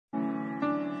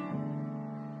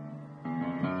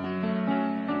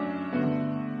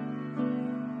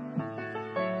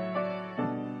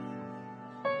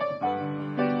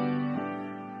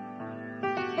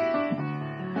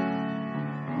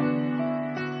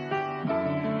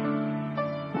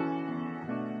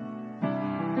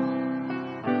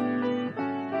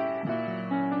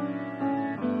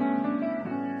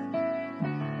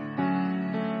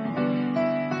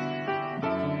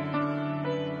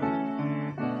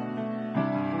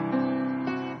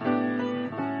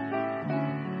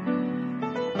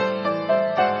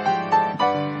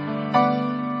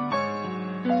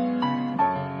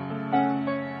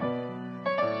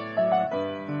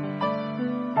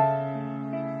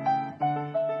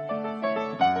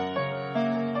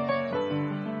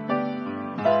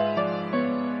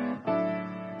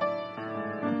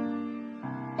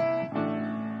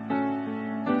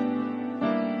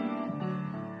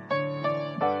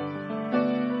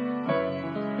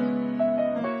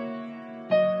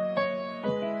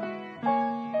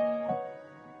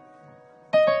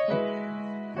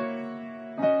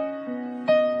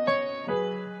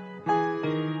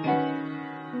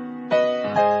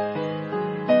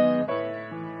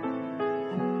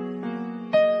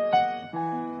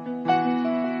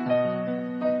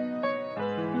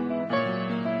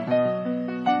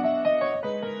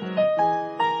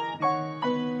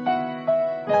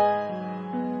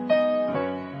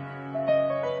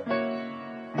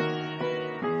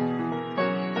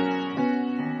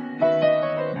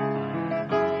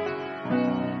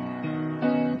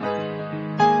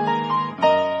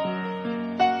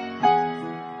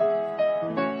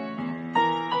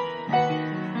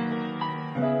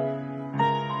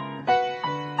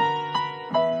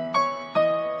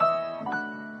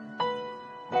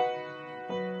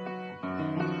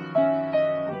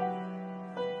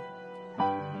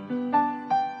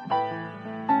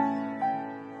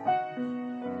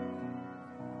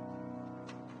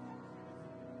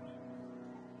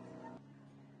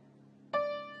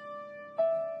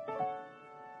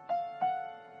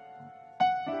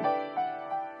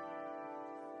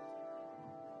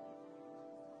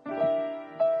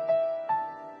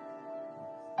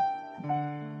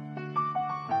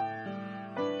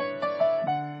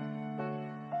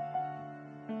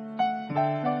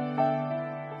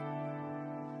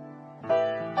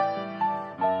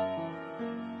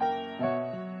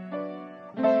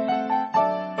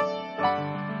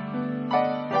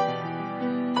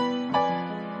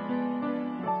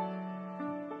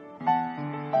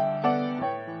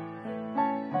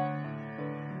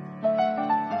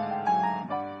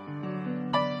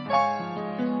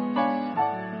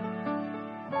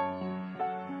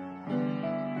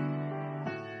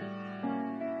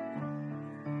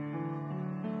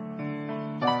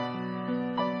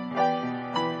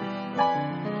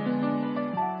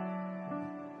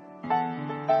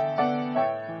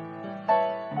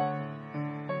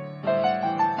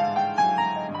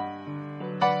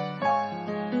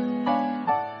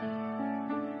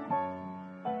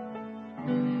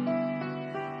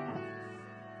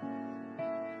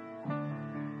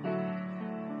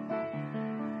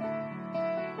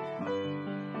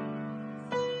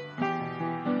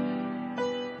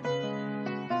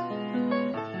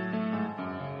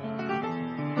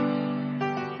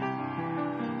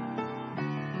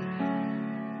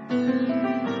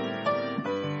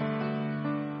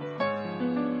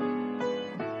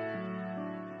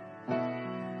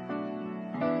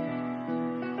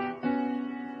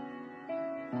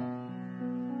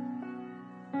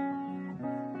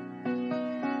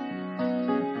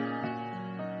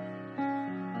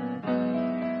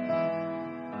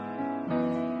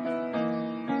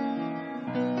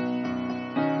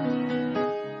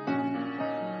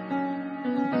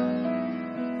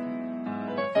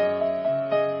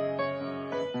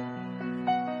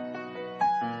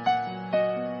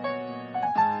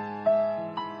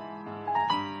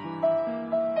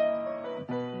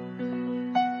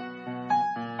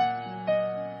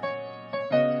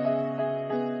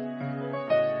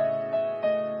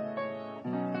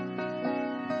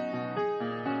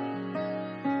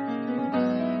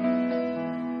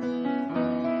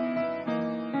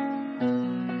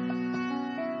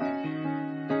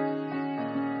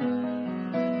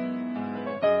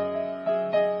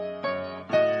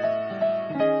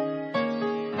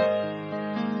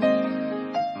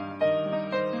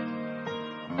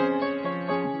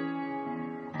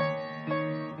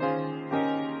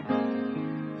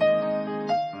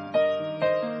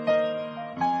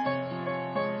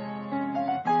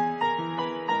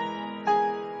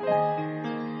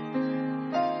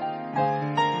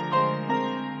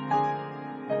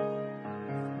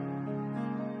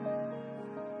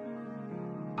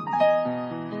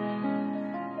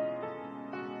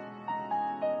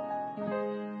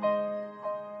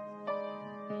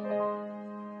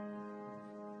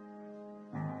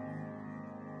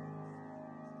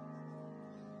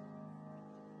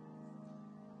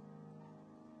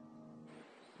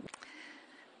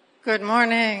Good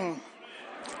morning.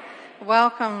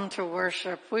 Welcome to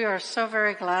worship. We are so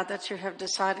very glad that you have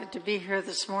decided to be here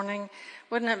this morning.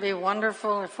 Wouldn't it be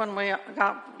wonderful if when we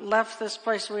left this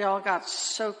place, we all got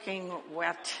soaking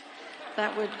wet?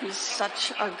 That would be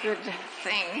such a good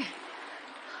thing.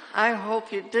 I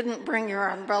hope you didn't bring your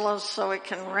umbrellas so it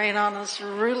can rain on us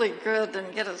really good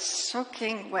and get us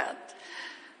soaking wet.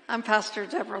 I'm Pastor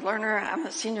Deborah Lerner. I'm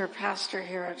the senior pastor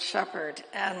here at Shepherd,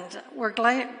 and we're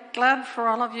glad for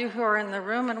all of you who are in the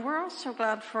room, and we're also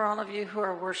glad for all of you who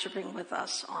are worshiping with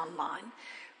us online.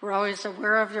 We're always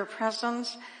aware of your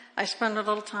presence. I spend a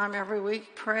little time every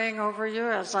week praying over you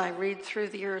as I read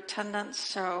through your attendance,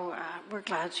 so we're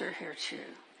glad you're here too.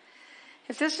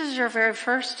 If this is your very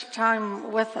first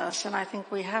time with us, and I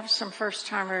think we have some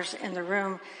first-timers in the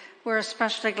room, we're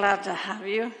especially glad to have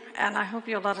you, and I hope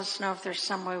you'll let us know if there's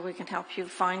some way we can help you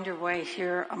find your way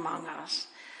here among us.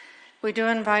 We do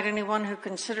invite anyone who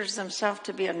considers themselves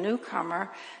to be a newcomer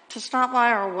to stop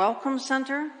by our Welcome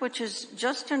Center, which is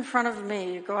just in front of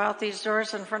me. You go out these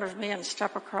doors in front of me and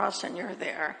step across and you're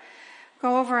there.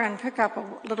 Go over and pick up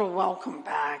a little welcome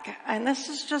bag. And this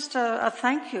is just a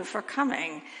thank you for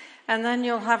coming. And then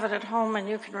you'll have it at home and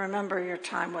you can remember your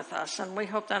time with us. And we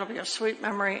hope that'll be a sweet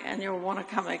memory and you'll want to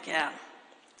come again.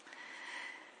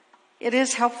 It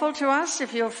is helpful to us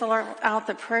if you'll fill out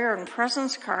the prayer and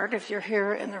presence card if you're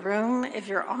here in the room, if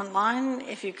you're online,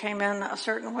 if you came in a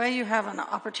certain way, you have an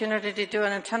opportunity to do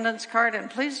an attendance card, and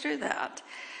please do that.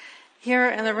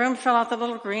 Here in the room, fill out the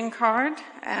little green card,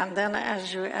 and then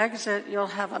as you exit, you'll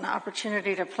have an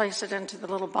opportunity to place it into the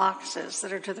little boxes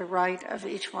that are to the right of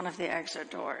each one of the exit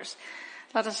doors.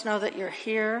 Let us know that you're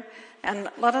here,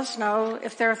 and let us know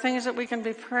if there are things that we can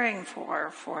be praying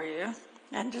for you.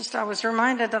 And I was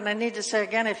reminded that I need to say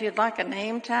again, if you'd like a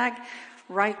name tag,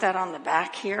 write that on the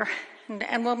back here,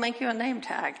 and we'll make you a name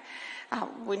tag.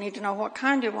 We need to know what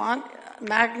kind you want,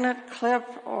 magnet, clip,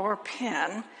 or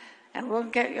pin. And we'll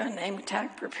get you a name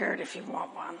tag prepared if you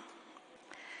want one.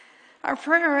 Our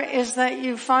prayer is that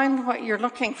you find what you're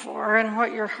looking for and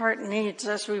what your heart needs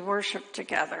as we worship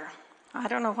together. I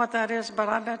don't know what that is, but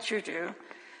I bet you do.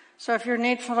 So if you're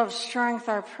needful of strength,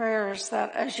 our prayer is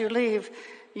that as you leave,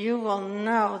 you will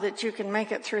know that you can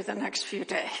make it through the next few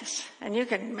days. And you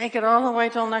can make it all the way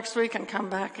till next week and come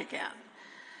back again.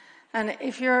 And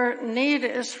if your need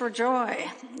is for joy,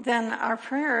 then our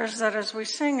prayer is that as we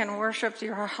sing and worship,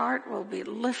 your heart will be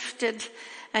lifted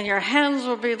and your hands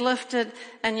will be lifted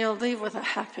and you'll leave with a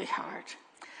happy heart.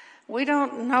 We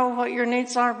don't know what your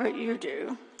needs are, but you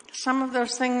do. Some of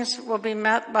those things will be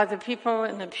met by the people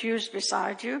in the pews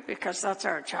beside you, because that's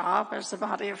our job as the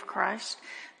body of Christ,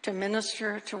 to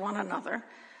minister to one another.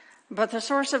 But the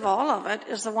source of all of it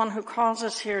is the one who calls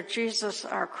us here, Jesus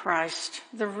our Christ,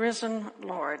 the risen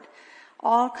Lord.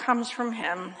 All comes from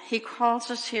him. He calls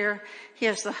us here. He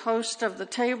is the host of the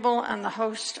table and the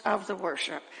host of the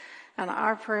worship. And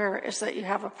our prayer is that you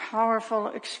have a powerful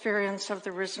experience of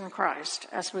the risen Christ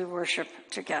as we worship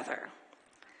together.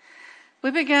 We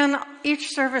begin each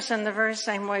service in the very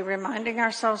same way, reminding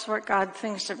ourselves what God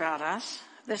thinks about us.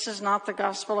 This is not the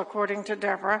gospel according to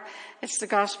Deborah. It's the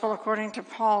gospel according to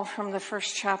Paul from the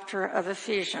first chapter of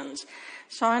Ephesians.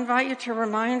 So I invite you to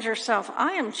remind yourself,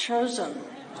 I am chosen.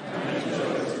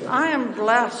 I am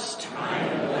blessed.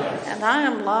 And I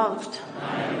am loved.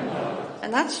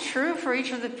 And that's true for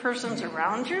each of the persons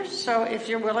around you. So if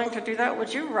you're willing to do that,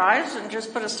 would you rise and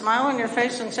just put a smile on your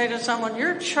face and say to someone,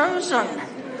 you're chosen.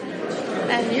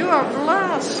 And you are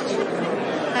blessed.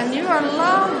 And you are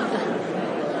loved.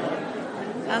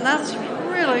 And that's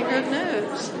really good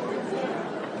news.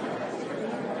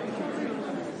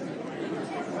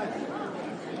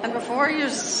 And before you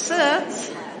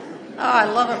sit, I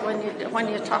love it when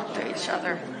you talk to each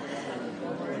other.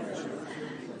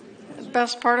 The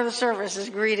best part of the service is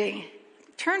greeting.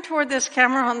 Turn toward this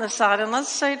camera on the side and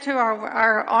let's say to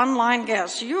our online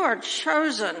guests, you are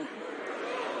chosen,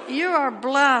 you are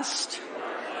blessed,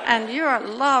 and you are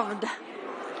loved.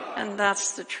 And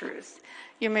that's the truth.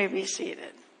 You may be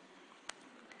seated.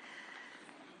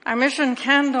 Our mission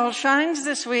candle shines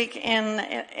this week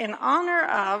in honor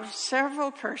of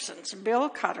several persons, Bill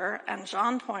Cutter and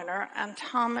John Pointer and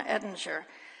Tom Edinger.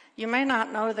 You may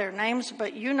not know their names,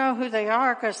 but you know who they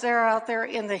are because they're out there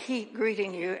in the heat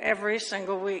greeting you every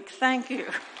single week. Thank you.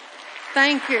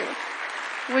 Thank you.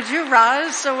 Would you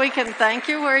rise so we can thank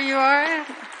you where you are?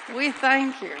 We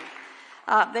thank you.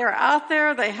 They're out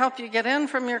there. They help you get in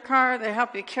from your car. They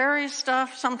help you carry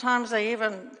stuff. Sometimes they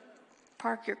even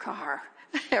park your car.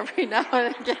 Every now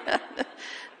and again.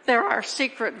 There are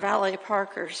secret valet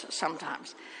parkers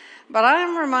sometimes. But I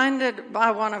am reminded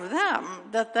by one of them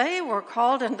that they were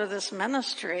called into this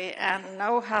ministry and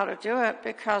know how to do it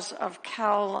because of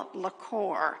Cal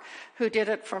LaCour, who did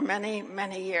it for many,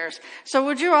 many years. So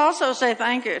would you also say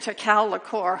thank you to Cal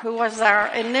LaCour, who was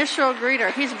our initial greeter?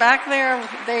 He's back there.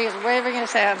 He's waving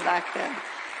his hand back there.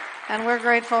 And we're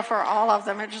grateful for all of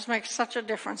them. It just makes such a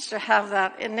difference to have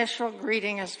that initial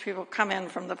greeting as people come in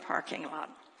from the parking lot.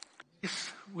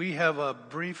 We have a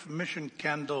brief mission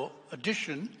candle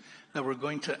addition that we're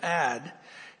going to add.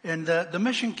 And the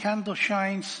mission candle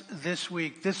shines this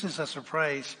week. This is a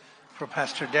surprise for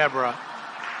Pastor Deborah.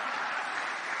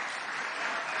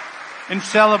 In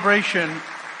celebration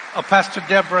of Pastor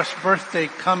Deborah's birthday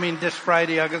coming this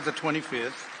Friday, August the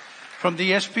 25th, from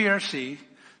the SPRC,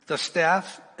 the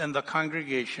staff and the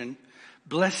congregation,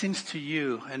 blessings to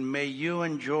you, and may you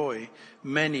enjoy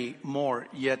many more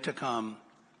yet to come.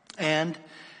 And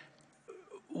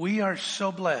we are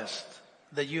so blessed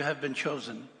that you have been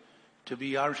chosen to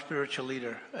be our spiritual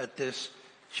leader at this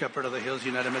Shepherd of the Hills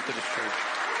United Methodist Church.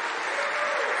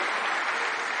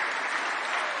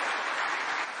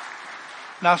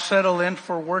 Now settle in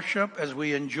for worship as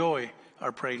we enjoy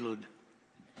our prelude.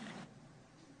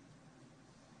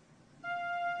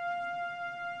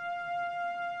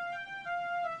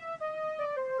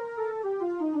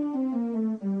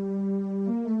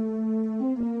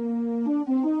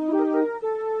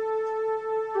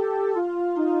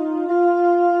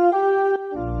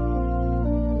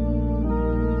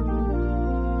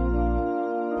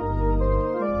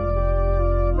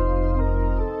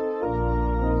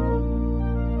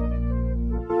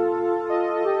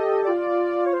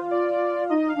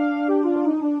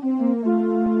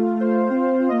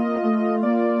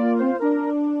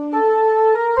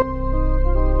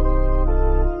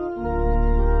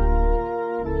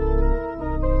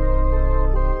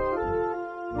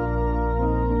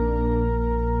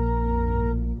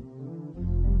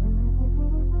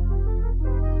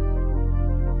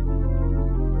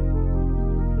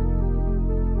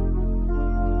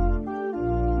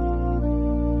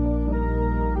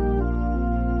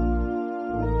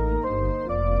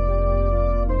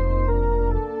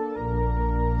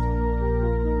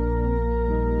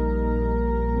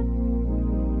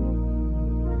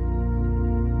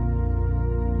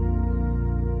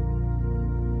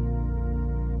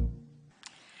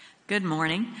 Good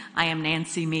morning. I am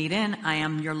Nancy Meaden. I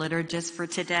am your liturgist for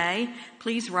today.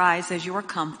 Please rise as you are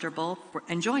comfortable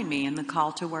and join me in the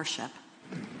call to worship.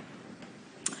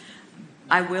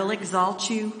 I will exalt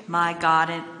you, my God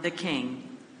and the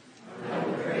King. I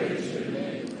will praise your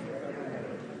name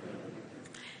forever.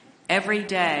 Every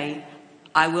day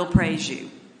I will praise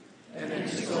you and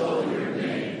extol your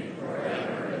name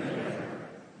forever and ever.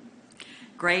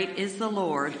 Great is the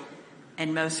Lord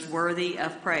and most worthy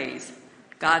of praise.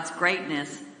 God's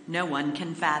greatness no one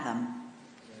can fathom.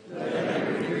 Let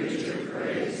every creature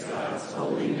praise God's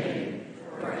holy name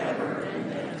forever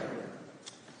and ever.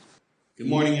 Good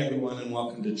morning, everyone, and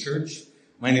welcome to church.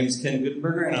 My name is Ken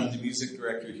Gutenberger, and I'm the music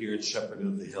director here at Shepherd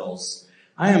of the Hills.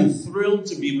 I am thrilled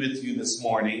to be with you this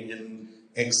morning in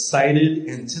excited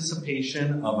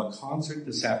anticipation of a concert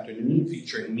this afternoon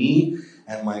featuring me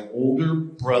and my older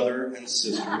brother and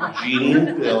sister, Jeannie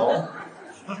and Bill.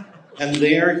 And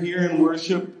they are here in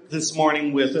worship this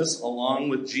morning with us, along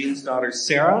with Jean's daughter,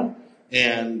 Sarah,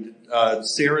 and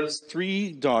Sarah's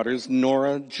three daughters,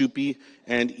 Nora, Jupi,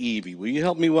 and Evie. Will you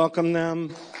help me welcome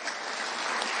them?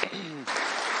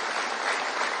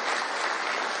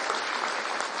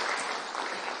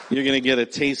 You're going to get a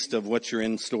taste of what you're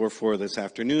in store for this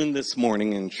afternoon, this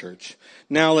morning in church.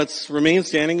 Now let's remain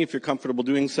standing if you're comfortable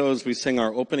doing so as we sing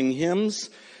our opening hymns.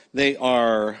 They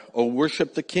are, O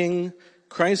Worship the King,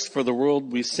 Christ for the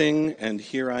World we sing, and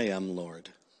Here I Am, Lord.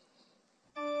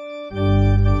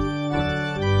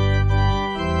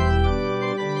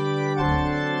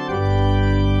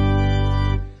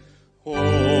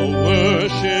 Oh,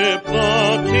 worship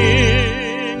the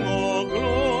King, oh,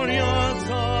 glorious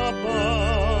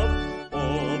above,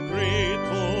 oh, great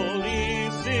holy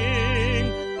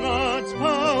sing, God's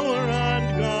power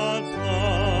and God's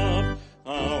love,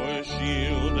 our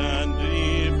shield and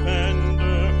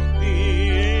defender, the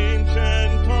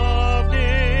Ancient of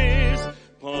Days,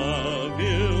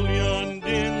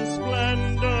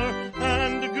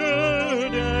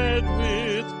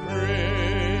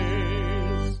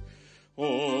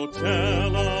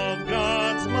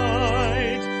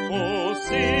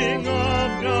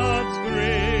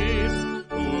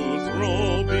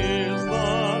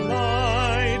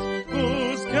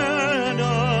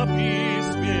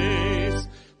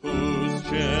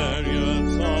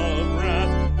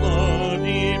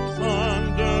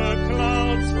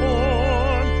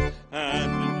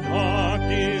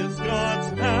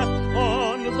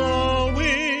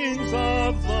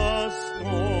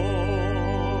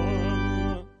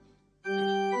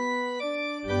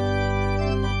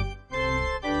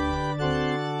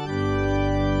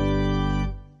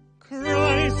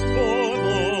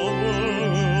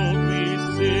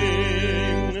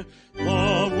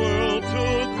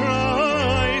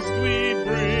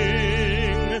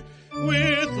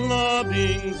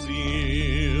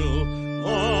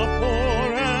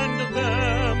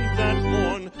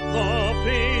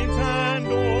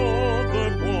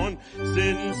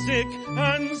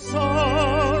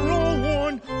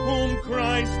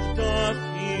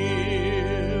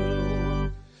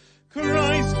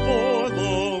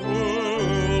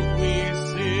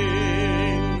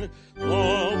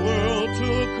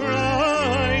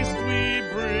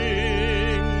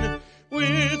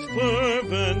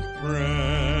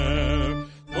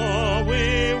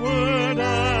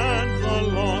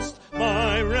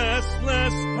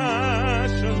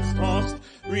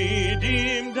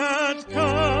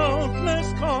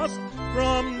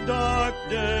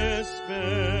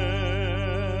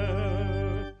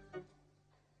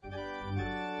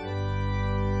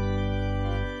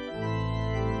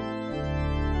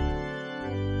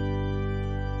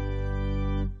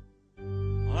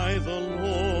 the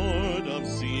Lord of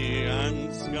sea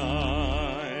and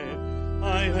sky.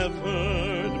 I have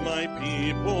heard my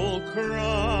people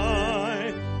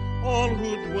cry, all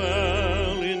who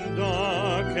dwell in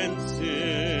dark and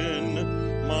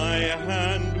sin, my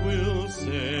hand will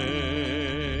save.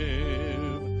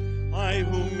 I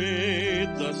who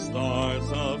made the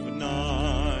stars of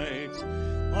night,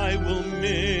 I will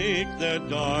make their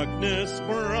darkness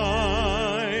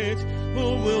bright.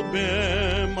 Who will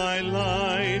bear my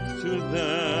light to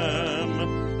them?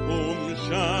 Whom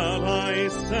shall I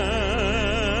send?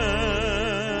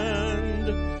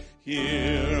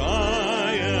 Here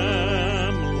I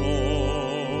am,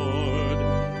 Lord.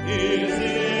 Is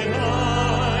it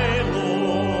I,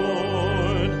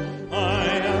 Lord? I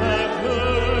have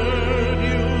heard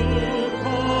you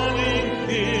calling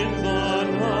in the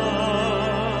night.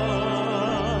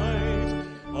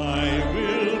 I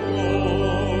will go,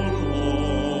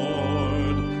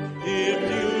 Lord, if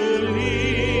you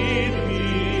lead me.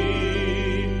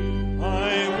 I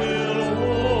will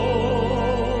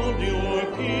hold your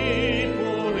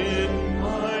people in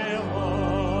my heart.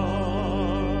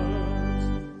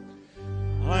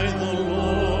 I, the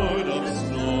Lord of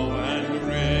snow and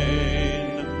rain,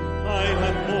 I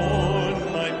have borne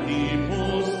my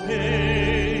people's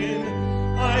pain.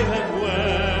 I have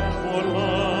wept for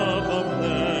love of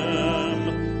them,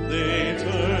 they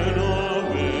turn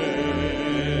away.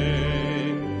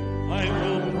 I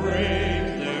will break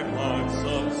their hearts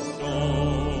of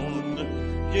stone,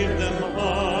 give them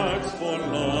hearts for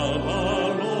love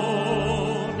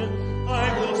alone.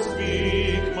 I will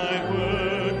speak my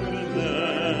word to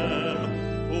them.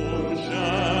 Whom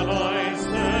shall I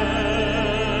send?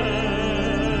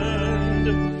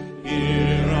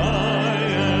 Here I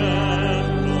am,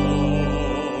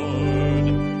 Lord.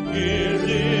 Is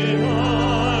it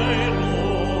I,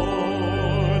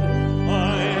 Lord?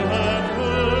 I have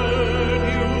heard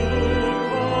you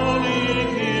calling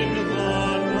in the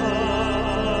night.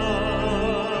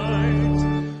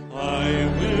 I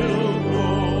will go,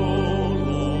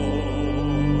 Lord,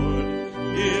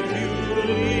 if you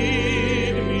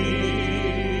lead me.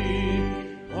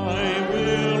 I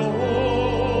will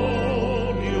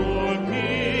hold your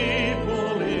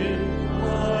people in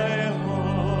my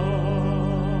heart.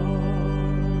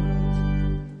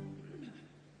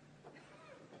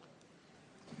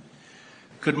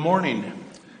 Good morning.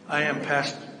 I am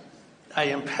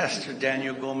Pastor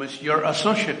Daniel Gomez, your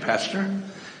associate pastor.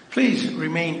 Please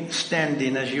remain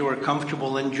standing as you are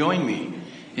comfortable and join me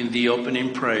in the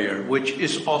opening prayer, which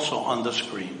is also on the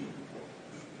screen.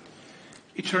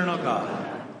 Eternal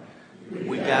God,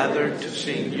 we gather to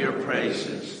sing your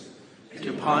praises,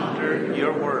 to ponder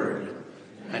your word,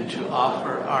 and to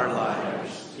offer our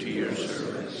lives to your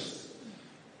service.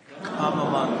 Come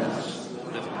among us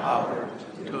with power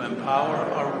to empower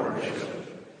our worship,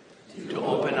 to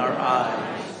open our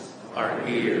eyes, our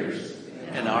ears,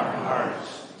 and our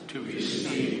hearts to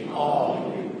receive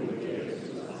all you would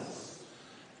give to us,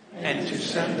 and to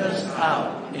send us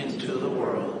out into the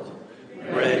world,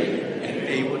 ready and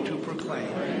able to proclaim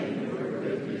your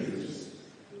good news.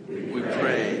 We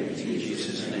pray in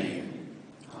Jesus' name.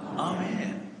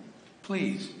 Amen.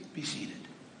 Please be seated.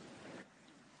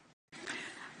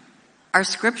 Our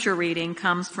scripture reading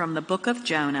comes from the book of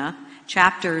Jonah,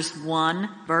 chapters 1,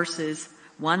 verses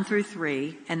 1 through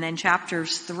 3, and then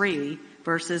chapters 3,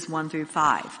 verses 1 through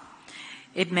 5.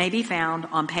 It may be found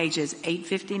on pages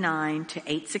 859 to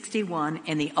 861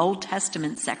 in the Old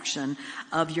Testament section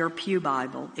of your Pew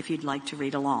Bible, if you'd like to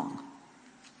read along.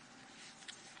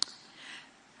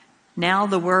 Now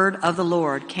the word of the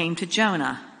Lord came to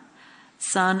Jonah,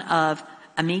 son of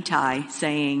Amittai,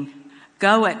 saying,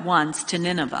 "Go at once to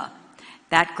Nineveh,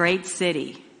 that great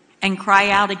city, and cry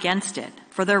out against it,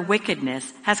 for their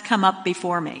wickedness has come up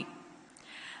before me."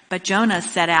 But Jonah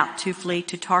set out to flee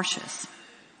to Tarshish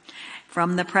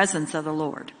from the presence of the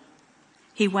Lord.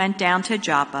 He went down to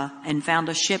Joppa and found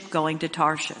a ship going to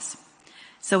Tarshish.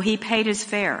 So he paid his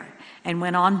fare and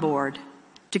went on board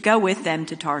to go with them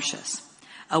to Tarshish,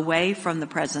 away from the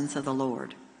presence of the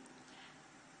Lord.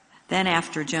 Then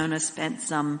after Jonah spent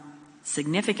some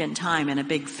significant time in a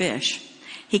big fish,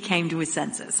 he came to his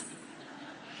senses.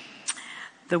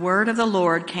 The word of the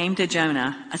Lord came to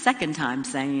Jonah a second time,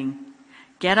 saying,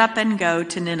 "Get up and go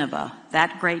to Nineveh,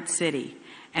 that great city,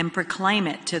 and proclaim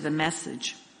it to the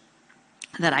message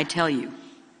that I tell you."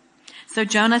 So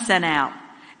Jonah set out,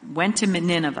 went to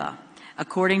Nineveh,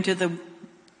 according to the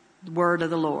word of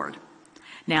the Lord.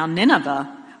 Now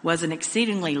Nineveh was an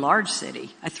exceedingly large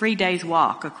city, a 3 days'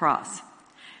 walk across.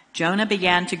 Jonah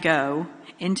began to go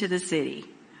into the city,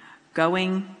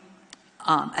 going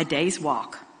a day's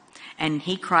walk, and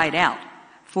he cried out,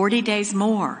 40 days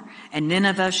more, and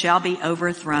Nineveh shall be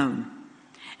overthrown.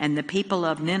 And the people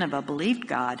of Nineveh believed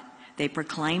God. They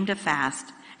proclaimed a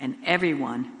fast, and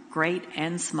everyone, great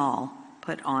and small,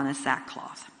 put on a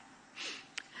sackcloth.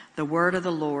 The word of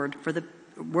the Lord for the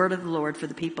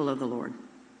people of the Lord.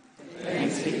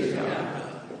 Thanks be to God.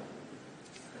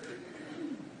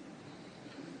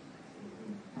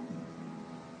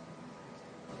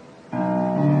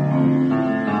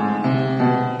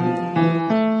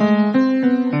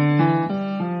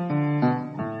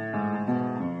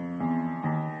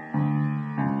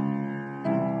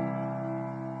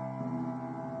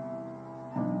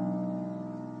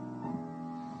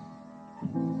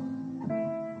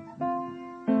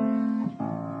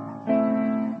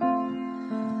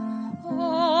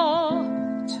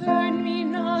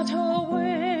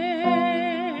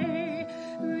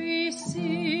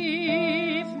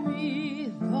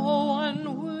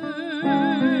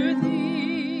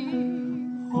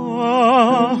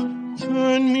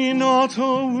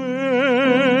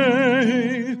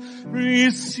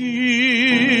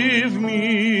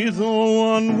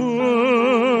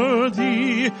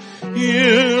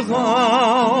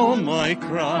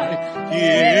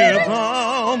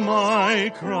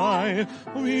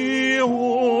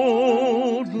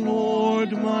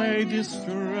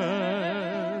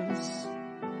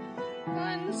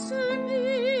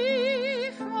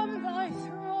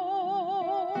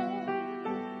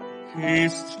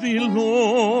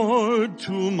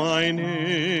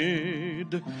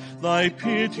 Thy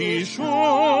pity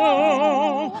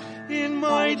show in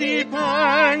my deep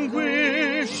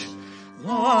anguish.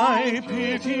 Thy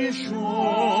pity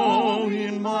show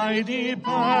in my deep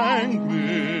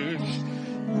anguish.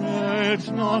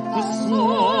 Let not the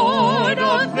sword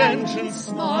of vengeance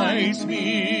smite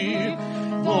me,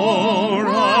 for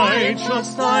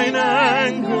righteous thine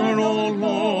anger, O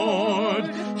Lord.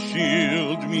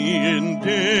 Shield me in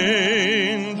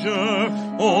danger,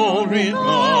 O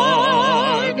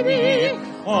regard me.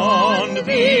 On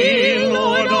thee,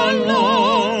 Lord,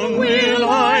 alone will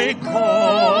I call.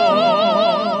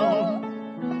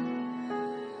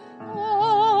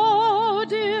 O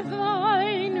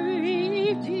divine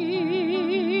Redeemer,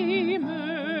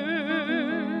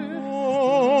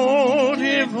 O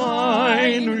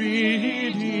divine Redeemer,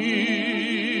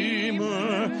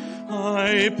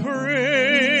 I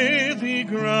pray thee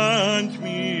grant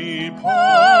me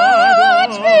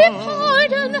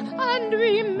pardon and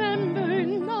remember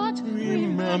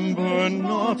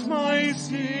not my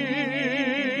sins.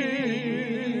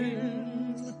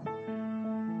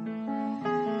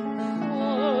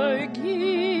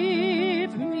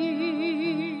 Forgive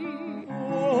me,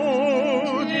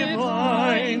 O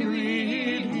divine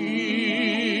Redeemer,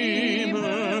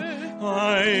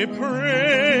 I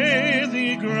pray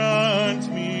thee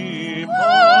grant me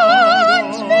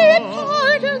pardon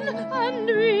and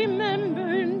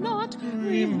remember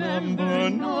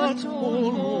not, O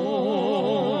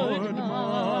Lord,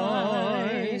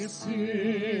 my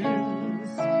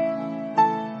sins.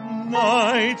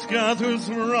 Night gathers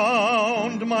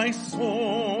round my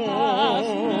soul.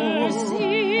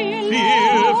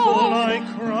 Fearful I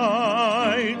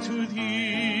cry to thee.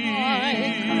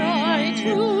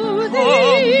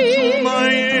 Come to my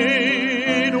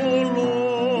aid, O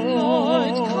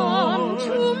Lord. Come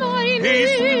to my aid.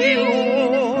 Haste thee,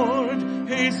 Lord.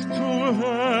 Haste to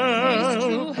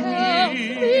help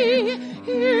me.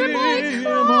 Hear my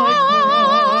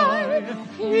cry.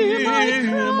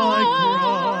 Hear my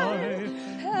cry.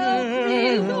 Help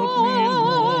me,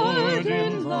 Lord,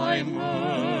 in thy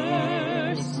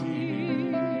mercy.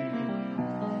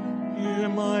 Hear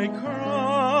my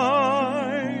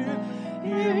cry.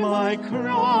 Hear my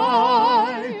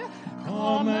cry.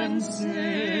 Come and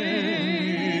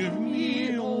save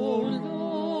me, O Lord.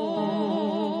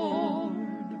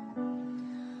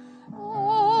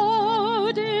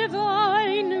 O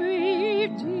divine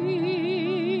Redeemer,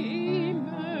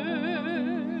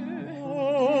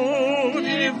 O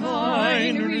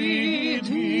divine Redeemer,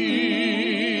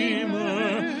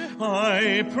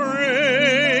 I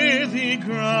pray thee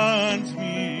grant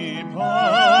me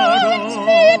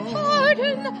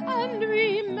pardon and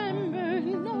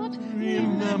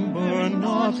remember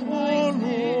not, O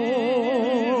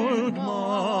Lord,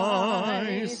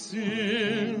 my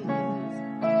sins.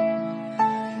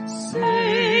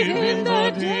 Save in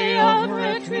the day of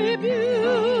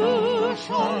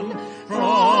retribution,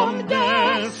 from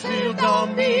death shield thou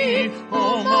me,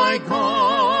 O my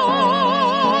God.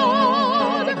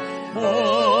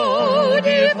 O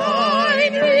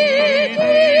divine Redeemer,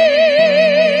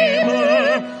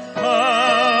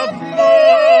 have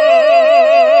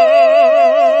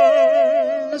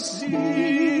mercy.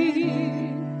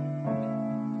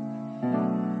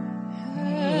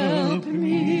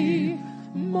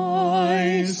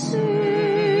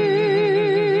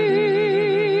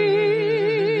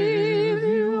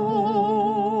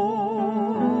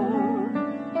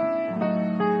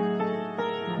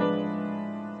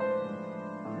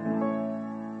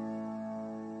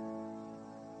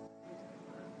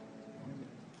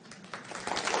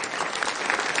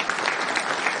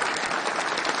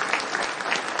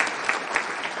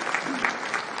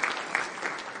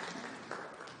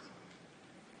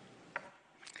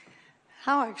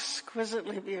 How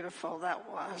exquisitely beautiful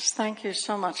that was. Thank you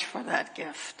so much for that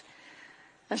gift.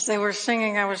 As they were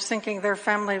singing, I was thinking their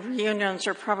family reunions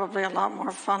are probably a lot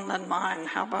more fun than mine.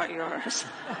 How about yours?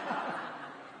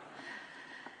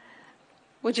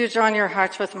 Would you join your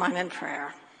hearts with mine in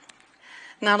prayer?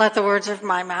 Now let the words of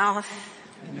my mouth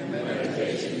and the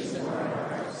meditations of our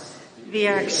hearts be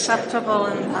acceptable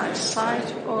in thy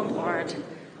sight, O Lord,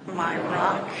 my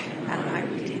rock and my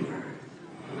redeemer.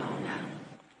 Amen.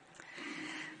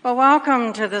 Well,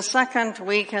 welcome to the second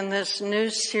week in this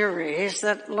new series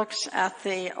that looks at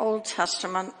the Old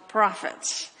Testament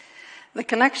prophets. The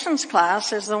Connections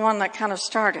class is the one that kind of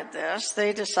started this.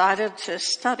 They decided to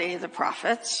study the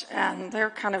prophets, and they're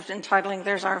kind of entitling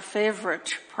theirs our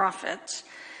favorite prophets.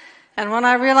 And when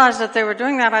I realized that they were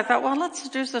doing that, I thought, well, let's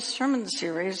do the sermon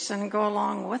series and go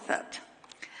along with it.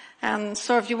 And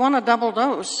so if you want a double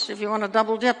dose, if you want a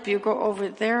double dip, you go over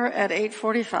there at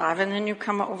 8:45, and then you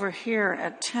come over here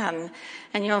at 10,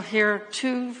 and you'll hear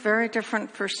two very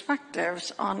different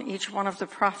perspectives on each one of the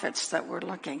prophets that we're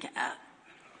looking at.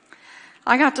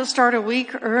 I got to start a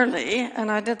week early, and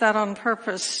I did that on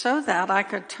purpose so that I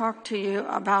could talk to you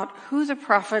about who the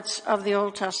prophets of the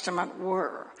Old Testament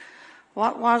were.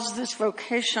 What was this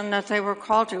vocation that they were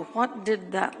called to? What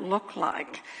did that look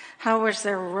like? How was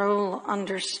their role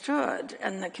understood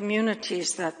in the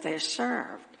communities that they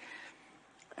served?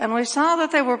 And we saw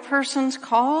that they were persons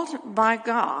called by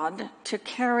God to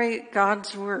carry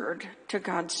God's word to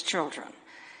God's children,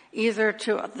 either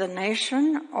to the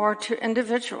nation or to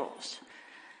individuals.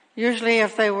 Usually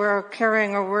if they were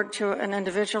carrying a word to an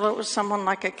individual, it was someone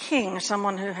like a king,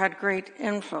 someone who had great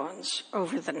influence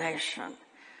over the nation.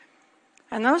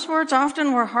 And those words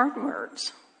often were hard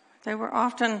words. They were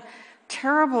often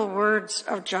terrible words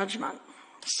of judgment,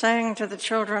 saying to the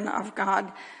children of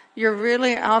God, you're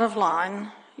really out of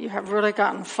line, you have really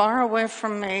gotten far away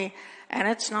from me, and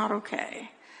it's not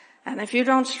okay. And if you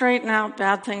don't straighten out,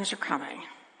 bad things are coming.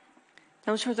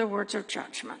 Those were the words of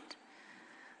judgment.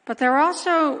 But there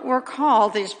also were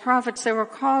called, these prophets, they were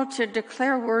called to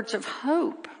declare words of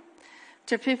hope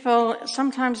to people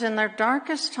sometimes in their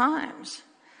darkest times.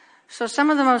 So some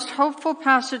of the most hopeful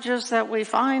passages that we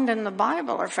find in the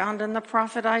Bible are found in the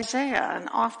prophet Isaiah, and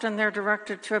often they're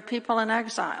directed to a people in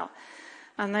exile.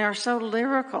 And they are so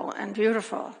lyrical and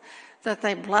beautiful that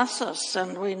they bless us,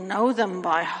 and we know them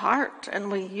by heart,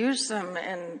 and we use them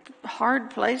in hard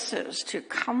places to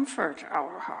comfort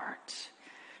our hearts.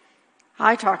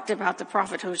 I talked about the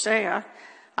prophet Hosea.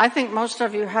 I think most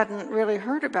of you hadn't really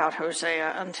heard about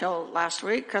Hosea until last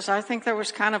week, because I think there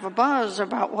was kind of a buzz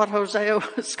about what Hosea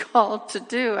was called to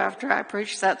do after I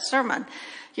preached that sermon.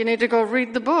 You need to go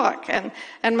read the book and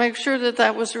make sure that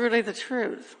that was really the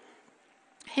truth.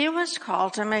 He was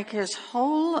called to make his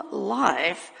whole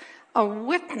life a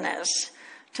witness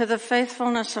to the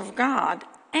faithfulness of God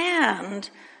and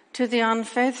to the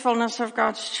unfaithfulness of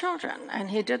God's children. And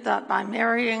he did that by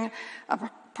marrying a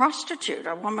prostitute,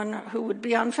 a woman who would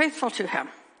be unfaithful to him.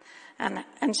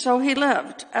 And so he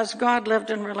lived as God lived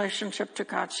in relationship to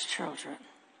God's children.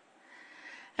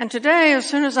 And today, as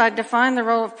soon as I define the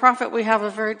role of prophet, we have a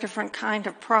very different kind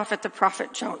of prophet, the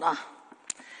prophet Jonah.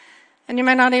 And you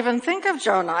may not even think of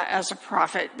Jonah as a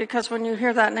prophet, because when you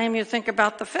hear that name, you think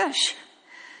about the fish.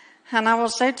 And I will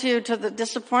say to you, to the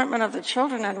disappointment of the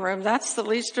children in the room, that's the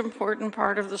least important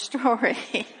part of the story,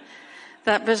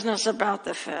 that business about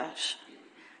the fish.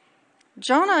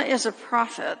 Jonah is a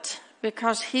prophet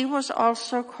because he was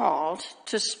also called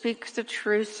to speak the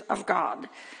truth of God,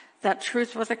 that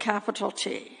truth with a capital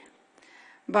T.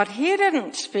 But he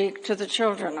didn't speak to the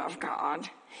children of God.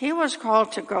 He was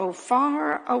called to go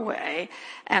far away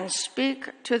and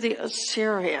speak to the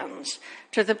Assyrians,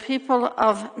 to the people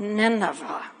of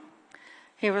Nineveh.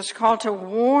 He was called to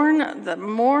warn the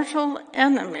mortal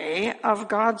enemy of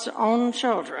God's own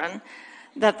children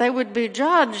that they would be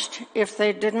judged if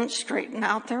they didn't straighten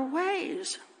out their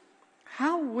ways.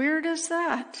 How weird is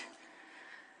that?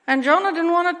 And Jonah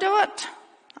didn't want to do it.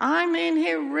 I mean,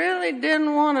 he really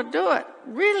didn't want to do it.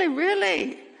 Really,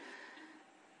 really.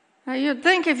 Now, you'd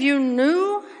think if you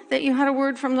knew that you had a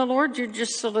word from the Lord, you'd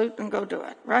just salute and go do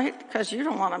it, right? Because you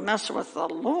don't want to mess with the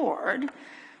Lord.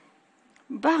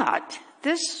 But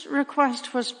this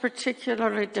request was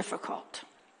particularly difficult.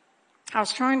 I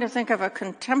was trying to think of a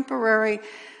contemporary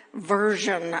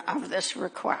version of this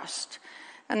request.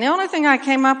 And the only thing I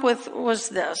came up with was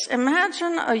this.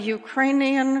 Imagine a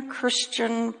Ukrainian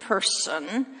Christian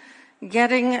person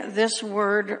getting this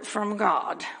word from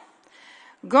God.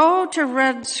 Go to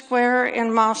Red Square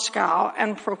in Moscow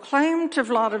and proclaim to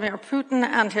Vladimir Putin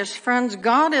and his friends,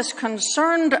 God is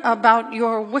concerned about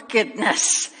your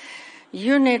wickedness.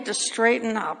 You need to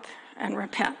straighten up and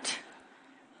repent.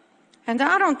 And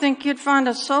I don't think you'd find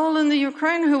a soul in the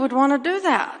Ukraine who would want to do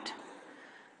that.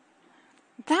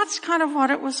 That's kind of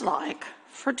what it was like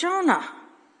for Jonah.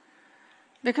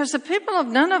 Because the people of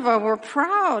Nineveh were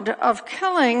proud of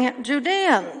killing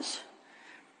Judeans.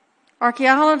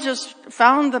 Archaeologists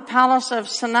found the palace of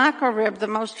Sennacherib, the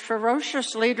most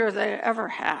ferocious leader they ever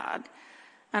had.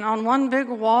 And on one big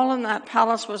wall in that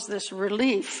palace was this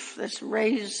relief, this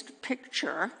raised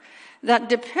picture that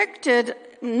depicted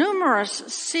numerous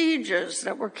sieges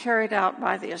that were carried out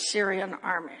by the Assyrian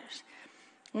armies.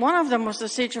 One of them was the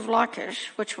siege of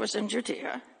Lachish, which was in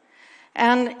Judea.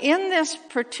 And in this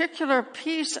particular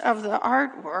piece of the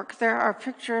artwork, there are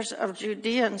pictures of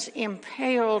Judeans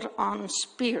impaled on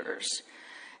spears.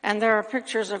 And there are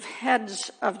pictures of heads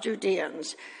of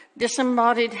Judeans,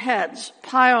 disembodied heads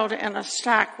piled in a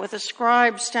stack with a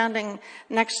scribe standing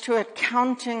next to it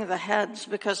counting the heads,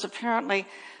 because apparently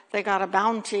they got a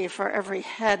bounty for every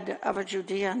head of a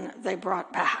Judean they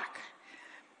brought back.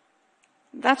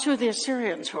 That's who the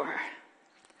Assyrians were.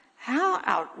 How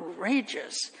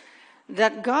outrageous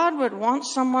that God would want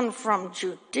someone from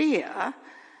Judea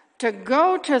to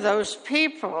go to those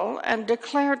people and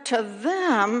declare to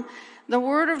them the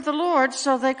word of the Lord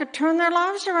so they could turn their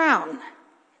lives around.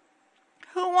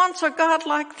 Who wants a God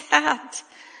like that?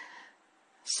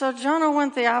 So Jonah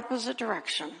went the opposite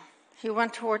direction. He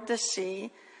went toward the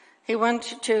sea. He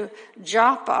went to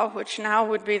Joppa, which now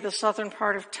would be the southern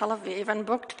part of Tel Aviv, and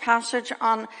booked passage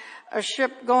on a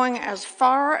ship going as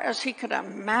far as he could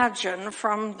imagine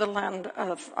from the land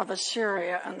of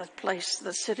Assyria and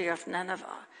the city of Nineveh.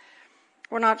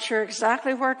 We're not sure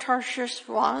exactly where Tarshish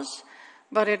was,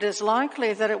 but it is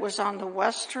likely that it was on the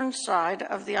western side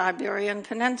of the Iberian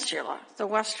Peninsula, the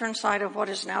western side of what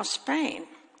is now Spain.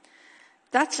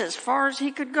 That's as far as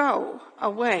he could go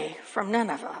away from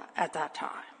Nineveh at that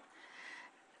time.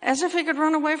 As if he could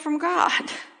run away from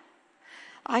God.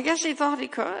 I guess he thought he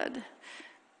could.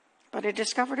 But he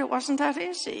discovered it wasn't that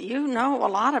easy. You know a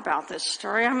lot about this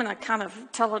story. I'm going to kind of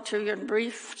tell it to you in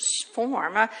brief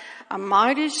form. A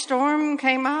mighty storm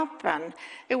came up, and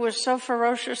it was so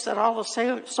ferocious that all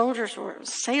the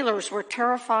sailors were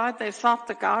terrified. They thought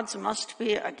the gods must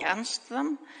be against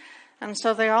them. And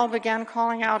so they all began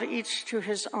calling out each to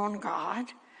his own god.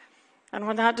 And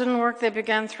when that didn't work, they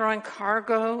began throwing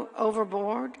cargo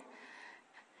overboard.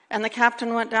 And the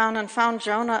captain went down and found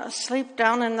Jonah asleep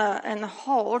down in the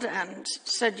hold and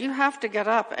said, "You have to get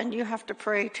up and you have to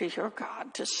pray to your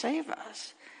God to save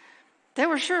us." They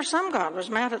were sure some God was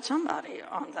mad at somebody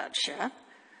on that ship.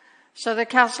 So they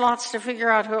cast lots to figure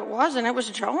out who it was, and it was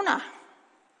Jonah.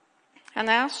 And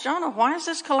they asked Jonah, "Why has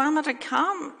this calamity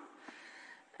come?"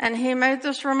 And he made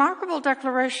this remarkable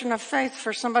declaration of faith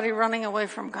for somebody running away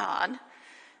from God.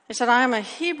 He said, "I am a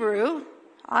Hebrew.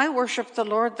 I worship the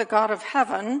Lord, the God of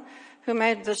heaven, who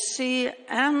made the sea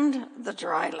and the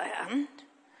dry land."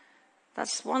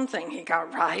 That's one thing he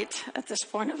got right at this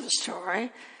point of the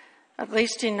story. At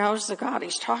least he knows the God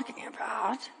he's talking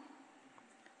about.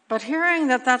 But hearing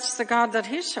that that's the God that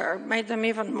he served made them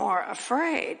even more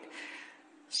afraid.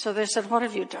 So they said, "What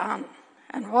have you done?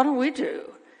 And what do we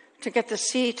do to get the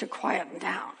sea to quieten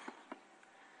down?"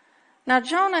 Now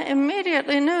Jonah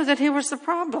immediately knew that he was the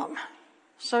problem.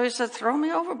 So he said, "Throw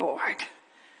me overboard.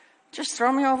 Just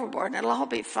throw me overboard and it'll all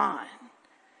be fine."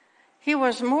 He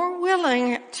was more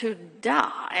willing to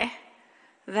die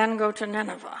than go to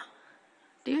Nineveh.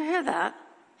 Do you hear that?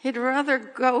 He'd rather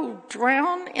go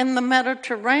drown in the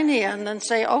Mediterranean than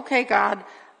say, "Okay, God,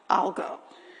 I'll go."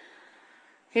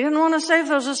 He didn't want to save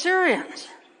those Assyrians.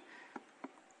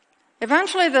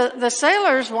 Eventually, the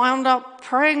sailors wound up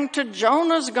praying to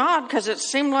Jonah's God because it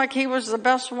seemed like he was the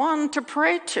best one to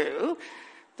pray to.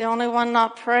 The only one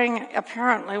not praying,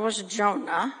 apparently, was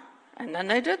Jonah. And then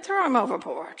they did throw him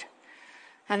overboard.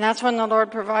 And that's when the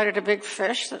Lord provided a big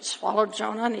fish that swallowed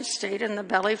Jonah, and he stayed in the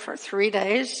belly for 3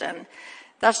 days. And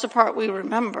that's the part we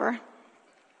remember.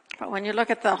 But when you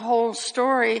look at the whole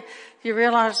story, you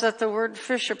realize that the word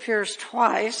fish appears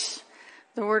twice.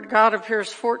 The word God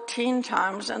appears 14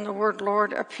 times, and the word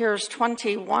Lord appears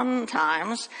 21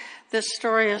 times. This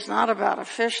story is not about a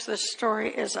fish. This story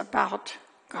is about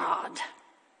God.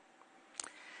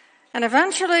 And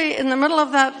eventually, in the middle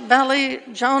of that belly,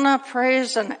 Jonah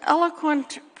prays an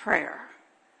eloquent prayer.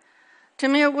 To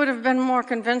me, it would have been more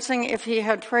convincing if he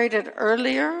had prayed it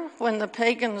earlier when the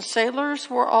pagan sailors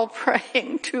were all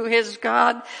praying to his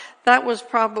God. That was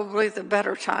probably the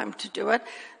better time to do it,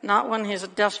 not when he's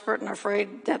desperate and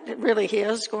afraid that really he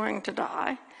is going to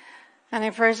die. And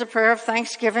he prays a prayer of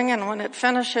thanksgiving, and when it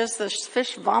finishes, the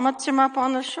fish vomits him up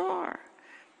on the shore.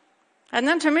 And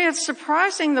then to me, it's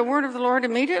surprising the word of the Lord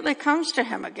immediately comes to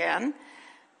him again.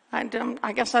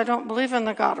 I guess I don't believe in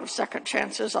the God of second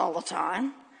chances all the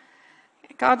time.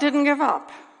 God didn't give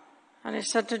up. And he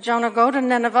said to Jonah, go to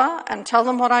Nineveh and tell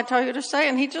them what I tell you to say.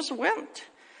 And he just went.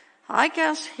 I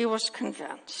guess he was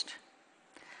convinced.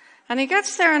 And he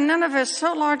gets there, and Nineveh is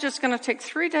so large it's going to take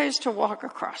 3 days to walk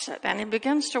across it. And he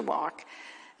begins to walk,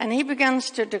 and he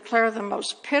begins to declare the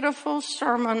most pitiful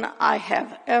sermon I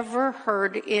have ever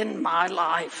heard in my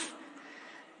life.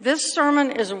 This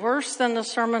sermon is worse than the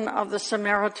sermon of the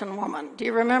Samaritan woman. Do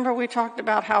you remember we talked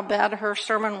about how bad her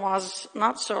sermon was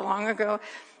not so long ago?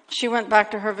 She went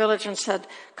back to her village and said,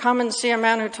 come and see a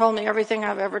man who told me everything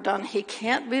I've ever done. He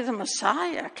can't be the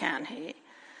Messiah, can he?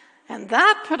 And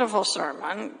that pitiful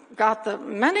sermon got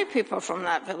many people from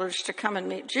that village to come and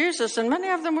meet Jesus, and many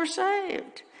of them were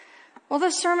saved. Well,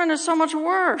 this sermon is so much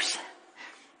worse.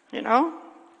 You know,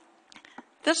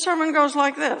 this sermon goes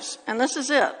like this, and this is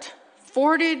it.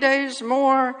 40 days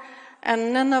more,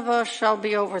 and Nineveh shall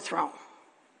be overthrown.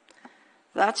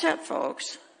 That's it,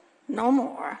 folks. No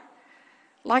more.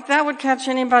 Like that would catch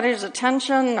anybody's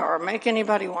attention or make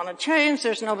anybody want to change.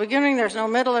 There's no beginning, there's no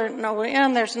middle, there's no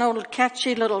end, there's no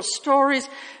catchy little stories.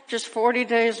 Just 40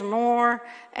 days more,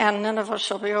 and Nineveh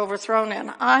shall be overthrown.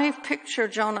 And I picture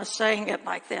Jonah saying it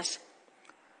like this.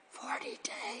 40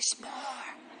 days more,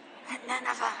 and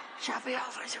Nineveh shall be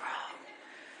overthrown.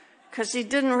 Because he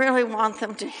didn't really want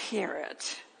them to hear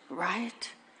it, right?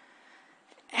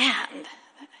 And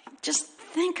just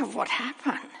think of what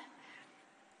happened.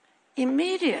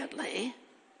 Immediately,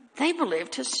 they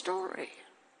believed his story.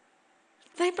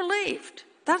 They believed.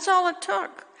 That's all it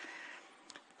took.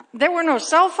 There were no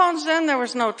cell phones then. There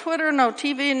was no Twitter, no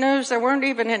TV news. There weren't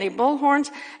even any bullhorns.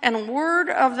 And word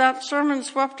of that sermon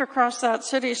swept across that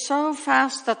city so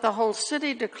fast that the whole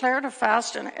city declared a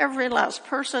fast, and every last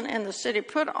person in the city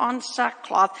put on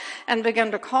sackcloth and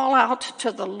began to call out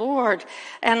to the Lord.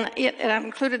 And it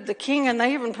included the king, and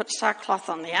they even put sackcloth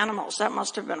on the animals. That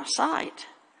must have been a sight.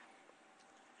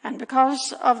 And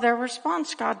because of their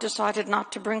response, God decided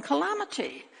not to bring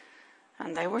calamity,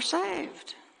 and they were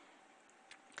saved.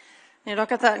 You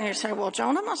look at that and you say, well,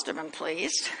 Jonah must have been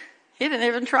pleased. He didn't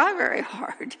even try very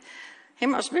hard. He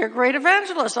must be a great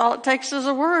evangelist. All it takes is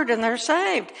a word and they're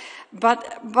saved.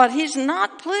 But he's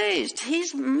not pleased.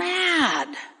 He's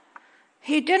mad.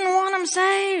 He didn't want them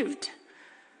saved.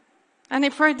 And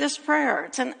he prayed this prayer.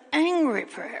 It's an angry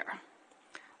prayer.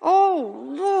 Oh,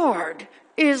 Lord,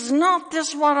 is not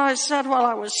this what I said while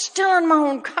I was still in my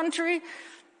own country?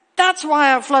 That's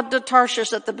why I fled to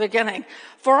Tarshish at the beginning.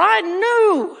 For I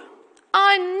knew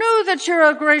that you're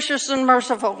a gracious and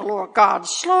merciful Lord God,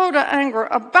 slow to anger,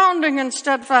 abounding in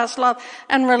steadfast love,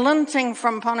 and relenting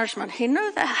from punishment. He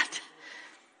knew that.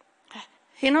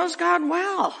 He knows God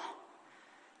well.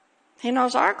 He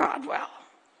knows our God well.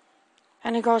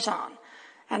 And he goes on.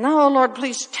 And now, O Lord,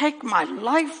 please take my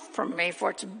life from me, for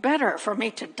it's better for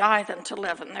me to die than to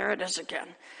live. And there it is again.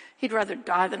 He'd rather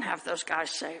die than have those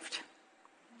guys saved.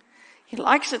 He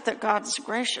likes it that God's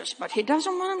gracious, but he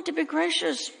doesn't want him to be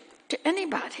gracious to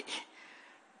anybody.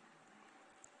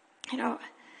 You know,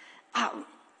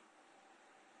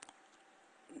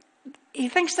 he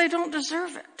thinks they don't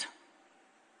deserve it.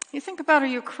 You think about a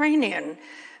Ukrainian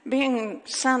being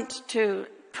sent to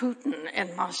Putin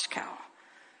in Moscow.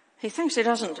 He thinks he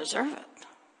doesn't deserve it.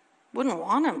 Wouldn't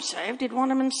want him saved. He'd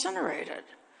want him incinerated.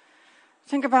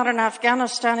 Think about an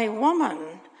Afghani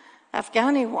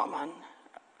woman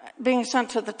being sent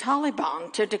to the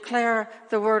Taliban to declare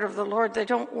the word of the Lord. They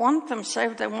don't want them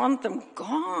saved. They want them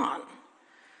gone.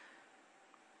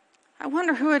 I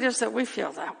wonder who it is that we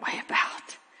feel that way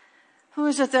about. Who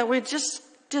is it that we just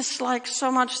dislike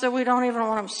so much that we don't even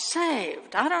want them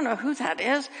saved? I don't know who that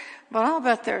is, but I'll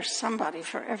bet there's somebody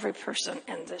for every person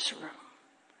in this room.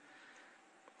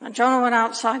 And Jonah went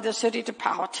outside the city to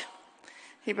pout.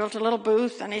 He built a little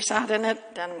booth and he sat in it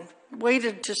and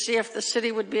waited to see if the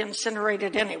city would be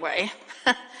incinerated anyway.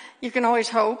 You can always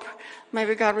hope.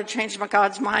 Maybe God would change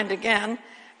God's mind again.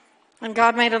 And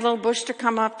God made a little bush to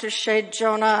come up to shade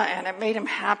Jonah, and it made him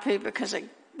happy because it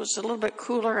was a little bit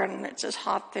cooler and it's as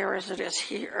hot there as it is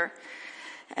here.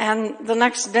 And the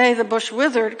next day the bush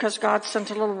withered because God sent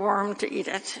a little worm to eat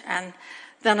it. And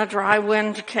then a dry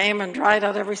wind came and dried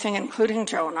out everything, including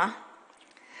Jonah.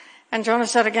 And Jonah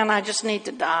said again, I just need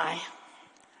to die.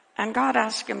 And God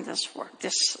asked him this word,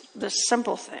 this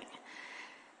simple thing.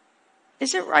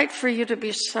 Is it right for you to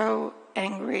be so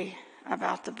angry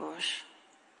about the bush?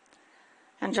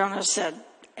 And Jonah said,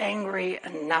 angry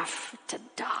enough to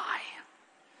die.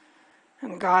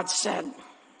 And God said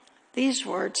these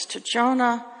words to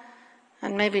Jonah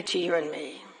and maybe to you and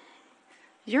me.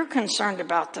 You're concerned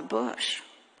about the bush,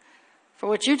 for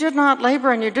which you did not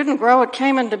labor and you didn't grow. It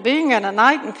came into being in a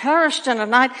night and perished in a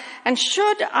night. And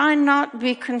should I not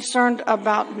be concerned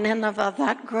about Nineveh,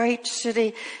 that great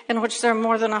city in which there are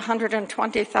more than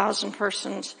 120,000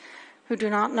 persons who do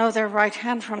not know their right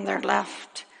hand from their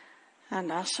left,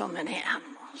 and so many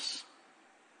animals?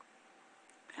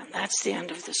 And that's the end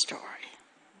of the story.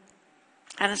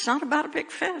 And it's not about a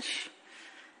big fish.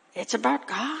 It's about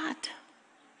God.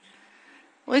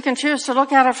 We can choose to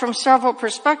look at it from several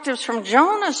perspectives. From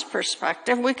Jonah's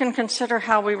perspective, we can consider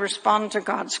how we respond to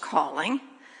God's calling.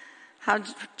 How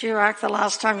did you act the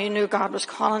last time you knew God was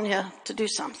calling you to do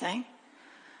something?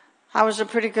 I was a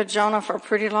pretty good Jonah for a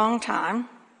pretty long time.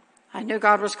 I knew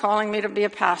God was calling me to be a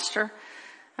pastor,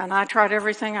 and I tried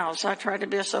everything else. I tried to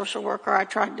be a social worker. I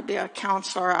tried to be a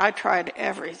counselor. I tried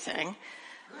everything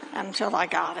until I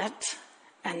got it.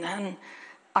 And then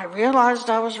I realized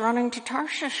I was running to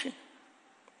Tarshish.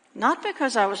 Not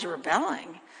because I was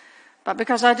rebelling, but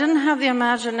because I didn't have the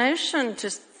imagination to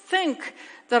think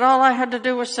that all I had to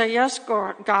do was say, yes,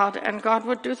 God, and God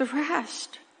would do the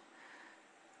rest.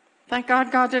 Thank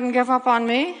God God didn't give up on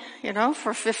me,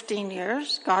 for 15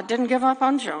 years. God didn't give up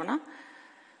on Jonah.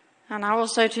 And I will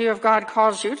say to you, if God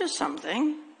calls you to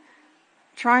something,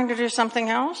 trying to do something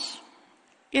else,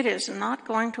 it is not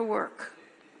going to work.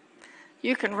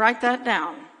 You can write that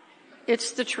down.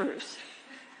 It's the truth,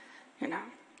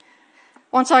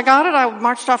 Once I got it, I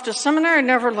marched off to seminary,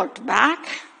 never looked back,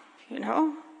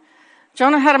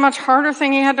 Jonah had a much harder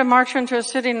thing. He had to march into a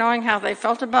city knowing how they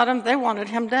felt about him. They wanted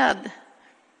him dead.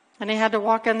 And he had to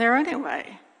walk in there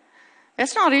anyway.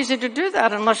 It's not easy to do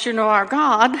that unless you know our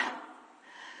God.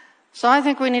 So I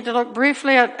think we need to look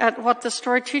briefly at what the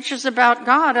story teaches about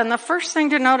God. And the first thing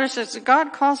to notice is that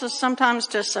God calls us sometimes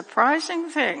to surprising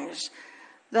things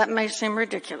that may seem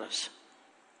ridiculous.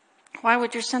 Why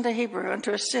would you send a Hebrew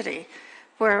into a city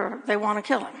where they want to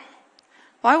kill him?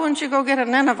 Why wouldn't you go get a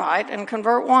Ninevite and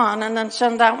convert one and then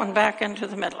send that one back into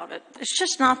the middle of it? It's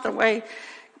just not the way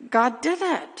God did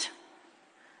it.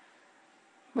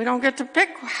 We don't get to pick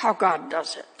how God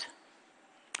does it.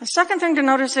 The second thing to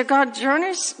notice is that God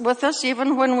journeys with us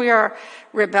even when we are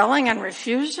rebelling and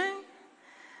refusing.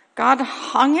 God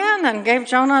hung in and gave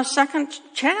Jonah a second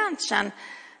chance,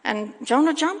 and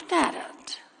Jonah jumped at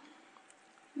it.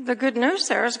 The good news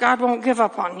there is God won't give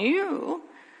up on you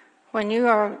when you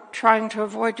are trying to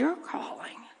avoid your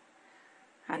calling.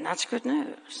 And that's good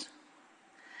news.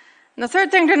 And the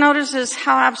third thing to notice is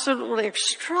how absolutely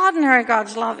extraordinary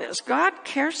God's love is. God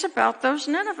cares about those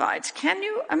Ninevites. Can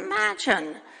you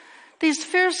imagine these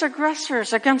fierce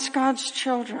aggressors against God's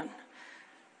children?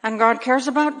 And God cares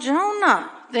about Jonah,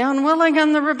 the unwilling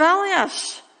and the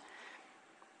rebellious.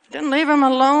 Didn't leave him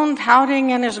alone pouting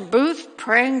in his booth,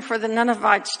 praying for the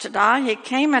Ninevites to die. He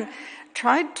came and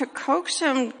tried to coax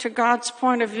him to God's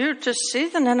point of view, to see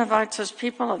the Ninevites as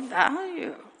people of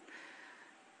value.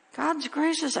 God's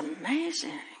grace is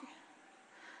amazing.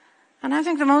 And I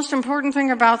think the most important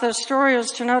thing about this story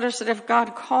is to notice that if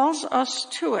God calls us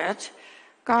to it,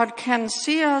 God can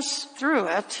see us through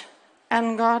it,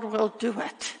 and God will do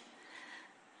it.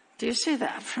 Do you see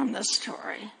that from this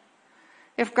story?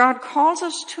 If God calls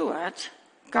us to it,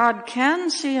 God can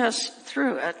see us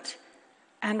through it,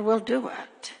 and will do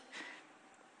it.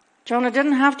 Jonah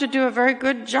didn't have to do a very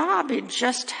good job. He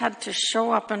just had to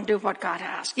show up and do what God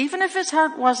asked. Even if his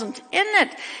heart wasn't in it,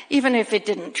 even if he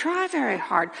didn't try very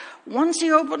hard, once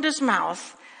he opened his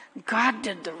mouth, God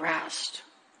did the rest.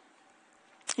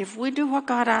 If we do what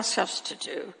God asks us to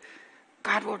do,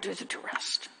 God will do the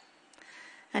rest.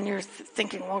 And you're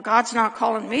thinking, well, God's not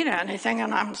calling me to anything,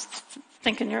 and I'm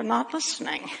thinking you're not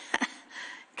listening.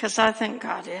 Because I think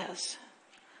God is.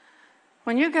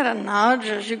 When you get a nudge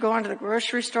as you go into the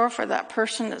grocery store for that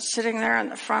person that's sitting there in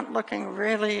the front looking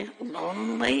really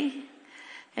lonely,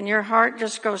 and your heart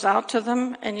just goes out to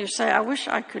them, and you say, I wish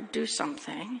I could do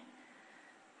something,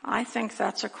 I think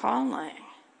that's a calling.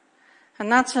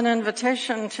 And that's an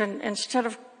invitation to, instead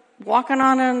of walking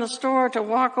on in the store, to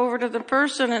walk over to the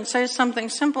person and say something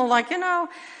simple like,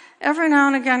 every now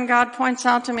and again God points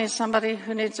out to me somebody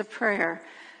who needs a prayer,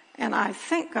 and I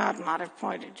think God might have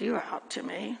pointed you out to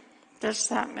me. Does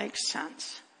that make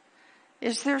sense?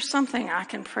 Is there something I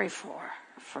can pray for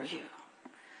you?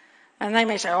 And they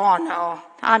may say, oh no,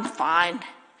 I'm fine.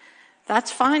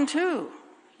 That's fine too.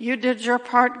 You did your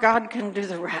part, God can do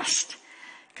the rest.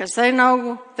 Because they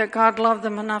know that God loved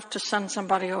them enough to send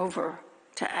somebody over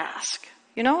to ask.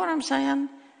 You know what I'm saying?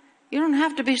 You don't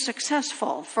have to be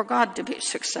successful for God to be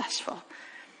successful.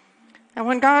 And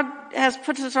when God has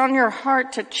put it on your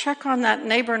heart to check on that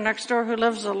neighbor next door who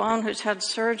lives alone, who's had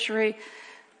surgery,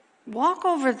 walk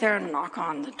over there and knock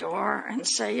on the door and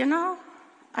say,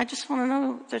 I just want to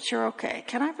know that you're okay.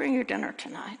 Can I bring you dinner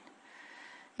tonight?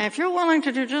 And if you're willing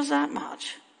to do just that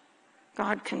much,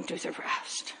 God can do the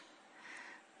rest.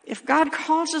 If God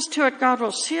calls us to it, God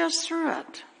will see us through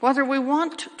it, whether we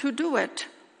want to do it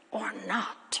or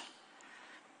not.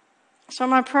 So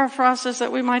my prayer for us is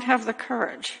that we might have the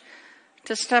courage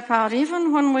to step out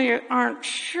even when we aren't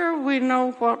sure we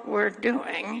know what we're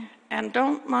doing and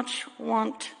don't much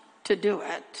want to do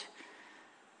it,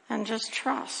 and just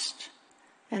trust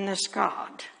in this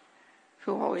God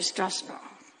who always does know.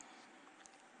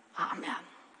 Amen.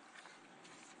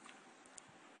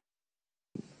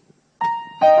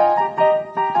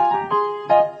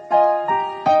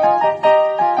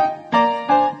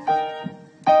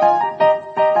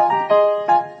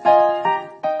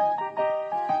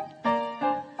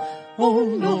 O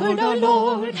Lord, our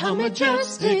Lord, how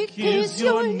majestic is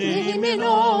your name in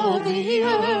all the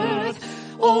earth.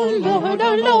 O Lord,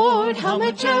 our Lord, how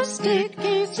majestic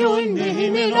is your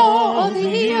name in all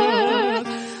the earth.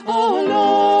 O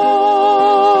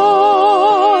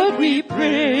Lord, we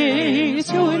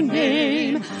praise your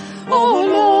name. O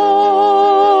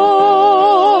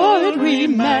Lord, we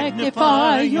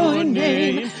magnify your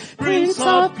name. Prince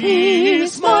of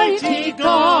Peace, mighty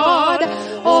God,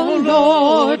 O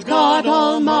Lord God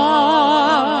Almighty.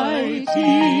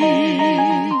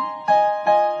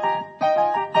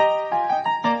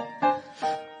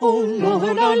 O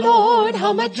Lord, our Lord,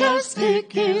 how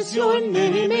majestic is your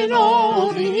name in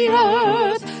all the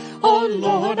earth. O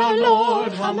Lord, our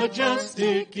Lord, how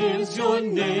majestic is your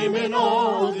name in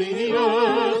all the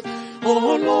earth.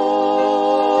 O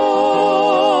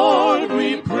Lord,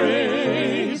 we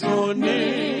praise your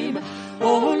name.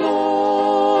 O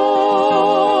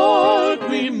Lord,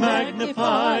 we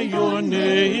magnify your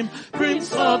name.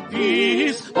 Prince of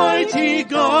Peace, mighty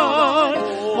God,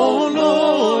 O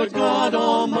Lord God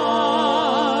Almighty.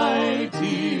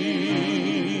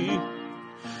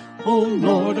 O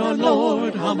Lord, our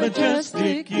Lord, how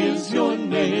majestic is your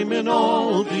name in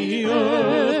all the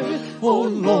earth. O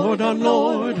Lord, our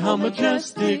Lord, how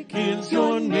majestic is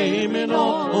your name in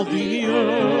all the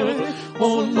earth.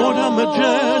 O Lord, how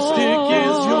majestic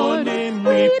is your name,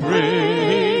 we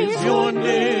praise your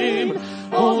name.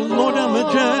 O Lord, how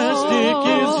majestic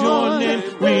is your name,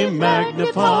 we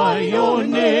magnify your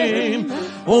name.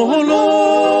 O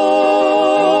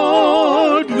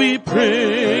Lord, we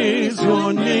praise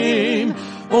your name.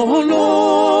 O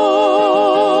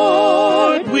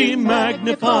Lord, we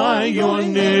magnify your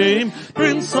name.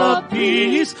 Prince of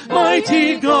Peace,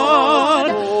 mighty God,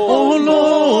 O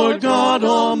Lord God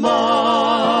Almighty.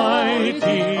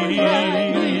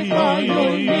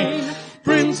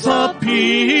 Prince of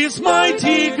Peace,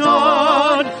 mighty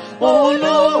God, O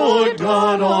Lord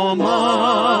God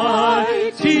Almighty.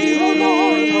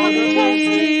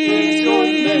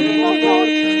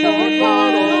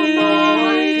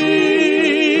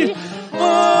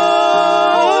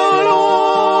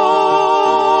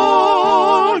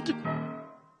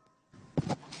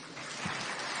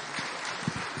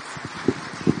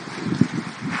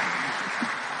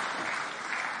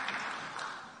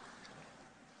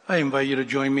 I invite you to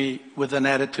join me with an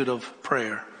attitude of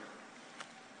prayer.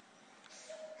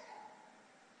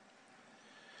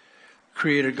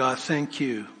 Creator God, thank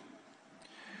you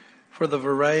for the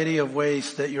variety of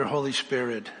ways that your Holy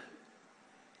Spirit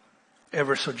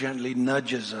ever so gently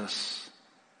nudges us,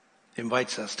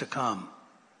 invites us to come.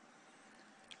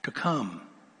 To come.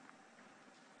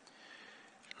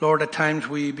 Lord, at times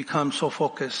we become so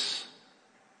focused.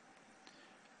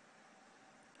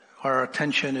 Our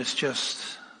attention is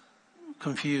just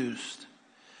confused.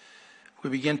 We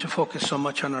begin to focus so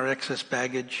much on our excess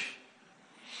baggage,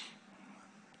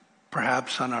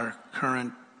 perhaps on our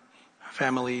current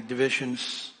family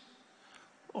divisions,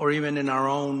 or even in our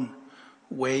own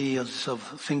ways of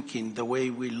thinking, the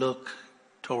way we look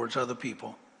towards other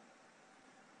people.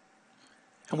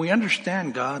 And we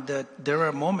understand, God, that there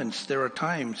are moments, there are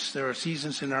times, there are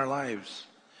seasons in our lives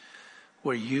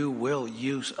where you will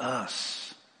use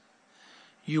us.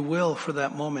 You will, for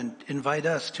that moment, invite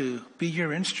us to be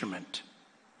your instrument.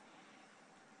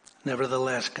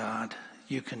 Nevertheless, God,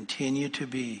 you continue to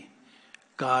be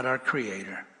God, our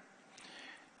Creator.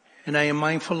 And I am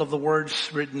mindful of the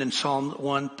words written in Psalm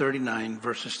 139,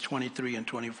 verses 23 and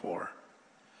 24,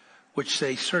 which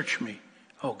say, "Search me,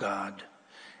 O God,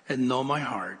 and know my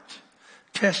heart.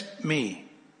 Test me,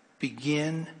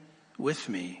 begin with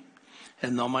me,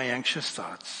 and know my anxious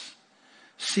thoughts.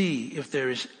 See if there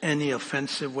is any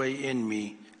offensive way in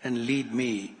me, and lead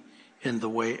me in the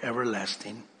way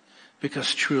everlasting."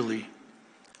 Because truly,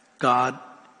 God,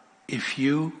 if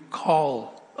you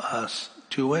call us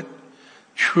to it,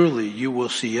 truly you will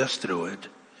see us through it.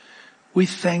 We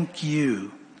thank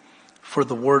you for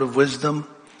the word of wisdom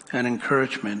and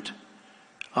encouragement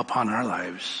upon our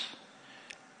lives.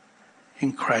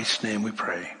 In Christ's name we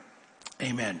pray.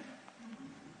 Amen.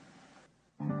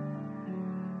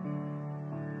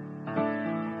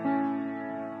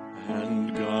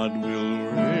 And God will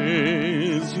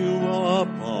raise you up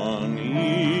on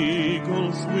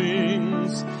eagle's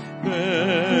wings,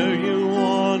 bear you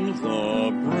on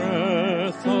the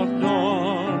breath of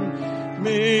dawn,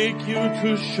 make you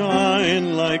to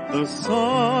shine like the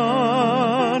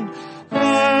sun,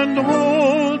 and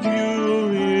hold you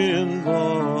in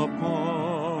the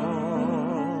palm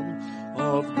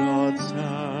of God's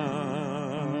hand.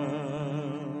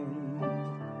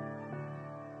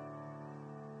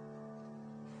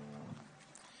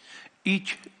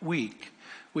 Each week,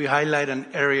 we highlight an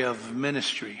area of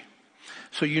ministry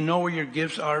so you know where your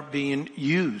gifts are being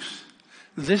used.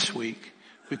 This week,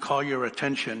 we call your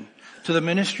attention to the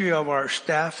ministry of our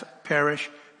Staff Parish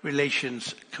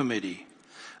Relations Committee.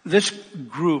 This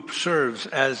group serves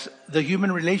as the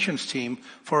human relations team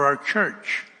for our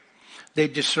church. They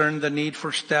discern the need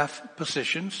for staff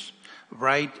positions,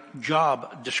 write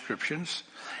job descriptions,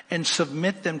 and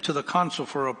submit them to the council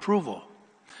for approval.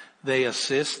 They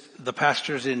assist the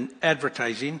pastors in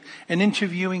advertising and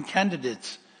interviewing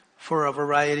candidates for a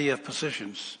variety of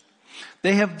positions.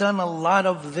 They have done a lot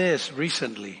of this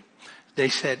recently. They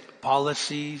set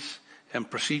policies and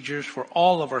procedures for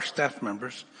all of our staff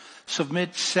members,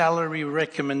 submit salary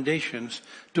recommendations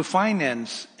to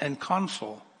finance and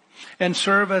council, and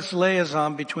serve as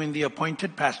liaison between the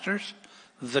appointed pastors,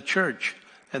 the church,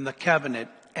 and the cabinet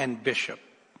and bishop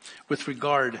with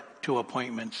regard to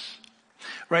appointments.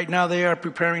 Right now, they are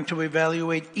preparing to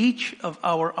evaluate each of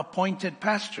our appointed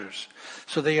pastors,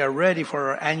 so they are ready for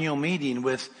our annual meeting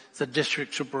with the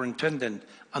district superintendent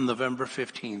on November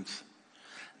 15th.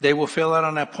 They will fill out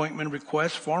an appointment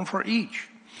request form for each,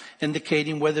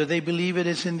 indicating whether they believe it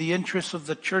is in the interest of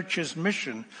the church's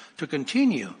mission to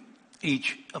continue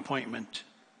each appointment.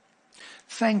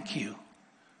 Thank you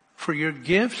for your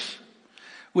gifts,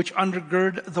 which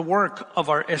undergird the work of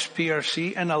our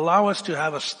SPRC and allow us to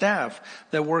have a staff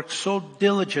that works so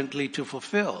diligently to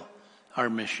fulfill our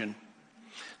mission.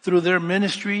 Through their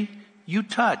ministry, you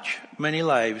touch many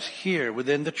lives here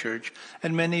within the church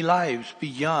and many lives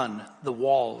beyond the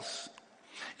walls,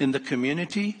 in the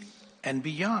community and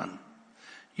beyond.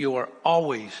 You are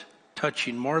always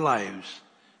touching more lives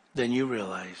than you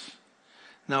realize.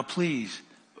 Now please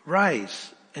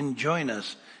rise and join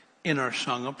us in our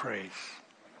song of praise.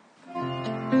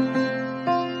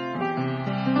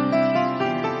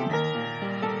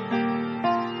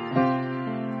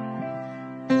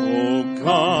 Oh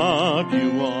God,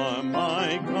 you are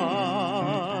my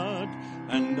God,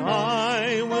 and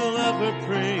I will ever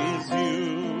praise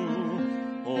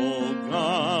you. Oh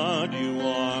God, you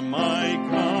are my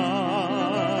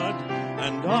God,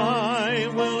 and I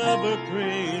will ever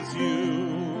praise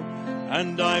you.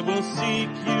 And I will seek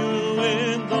you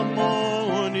in the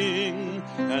morning,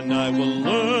 and I will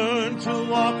learn to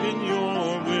walk in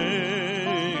your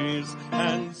ways,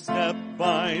 and step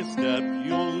by step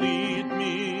you'll lead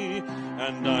me,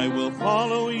 and I will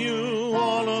follow you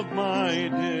all of my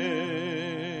days.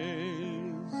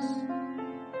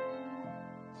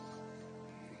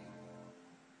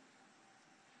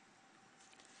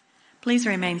 Please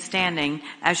remain standing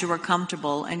as you are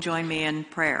comfortable and join me in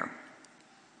prayer.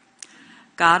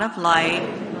 God of light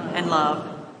and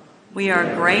love, we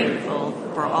are grateful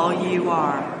for all you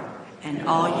are and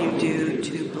all you do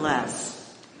to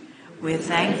bless. With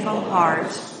thankful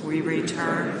hearts, we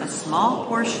return a small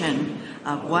portion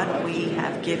of what we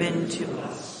have given to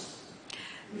us.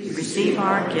 Receive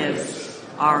our gifts,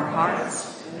 our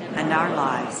hearts, and our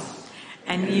lives,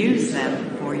 and use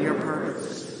them for your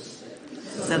purposes,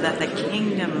 so that the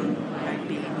kingdom might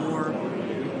be more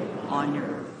on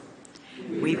earth.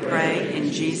 We pray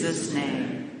in Jesus'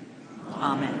 name.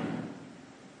 Amen.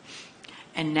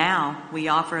 And now we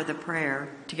offer the prayer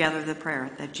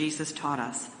that Jesus taught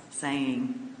us,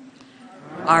 saying,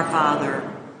 Our Father,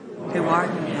 who art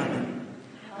in heaven,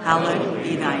 hallowed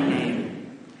be thy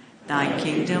name. Thy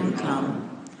kingdom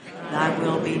come, thy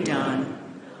will be done,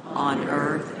 on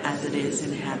earth as it is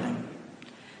in heaven.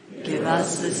 Give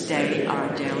us this day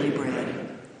our daily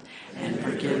bread, and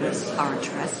forgive us our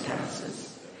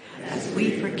trespasses, as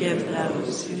we forgive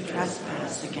those who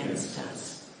trespass against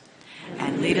us.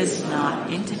 And lead us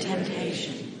not into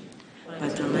temptation,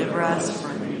 but deliver us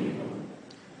from evil.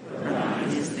 For thine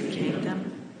is the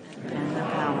kingdom, and the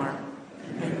power,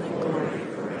 and the glory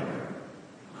forever.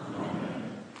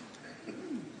 Amen.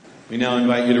 We now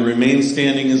invite you to remain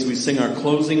standing as we sing our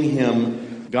closing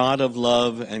hymn, God of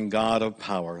Love and God of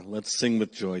Power. Let's sing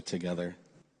with joy together.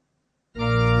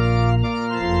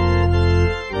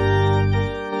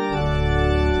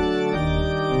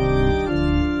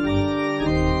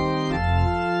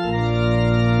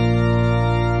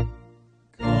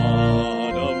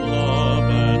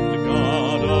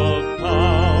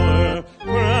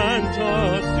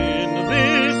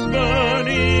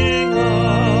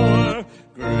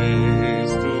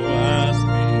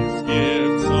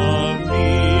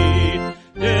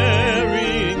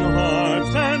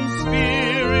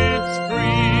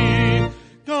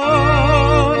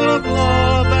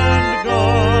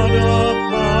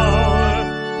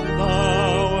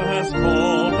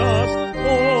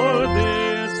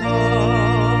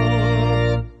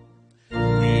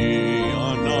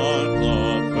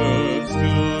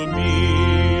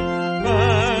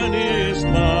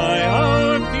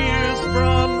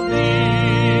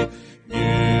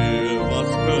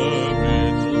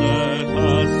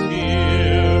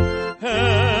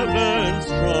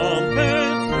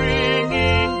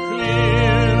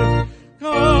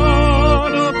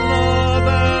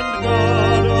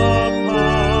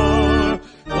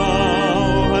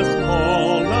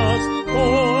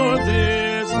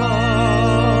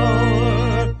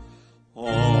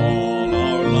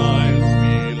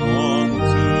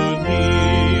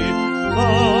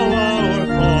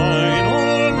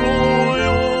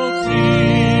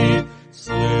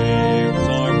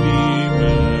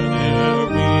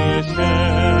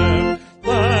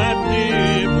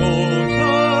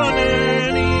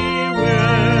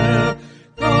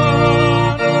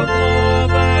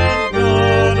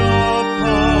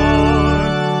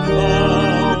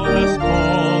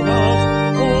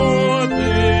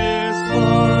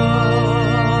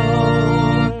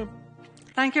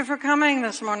 Thank you for coming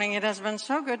this morning. It has been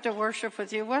so good to worship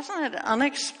with you. Wasn't it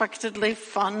unexpectedly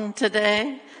fun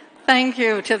today? Thank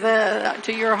you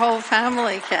to your whole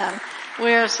family, Ken.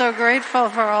 We are so grateful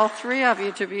for all three of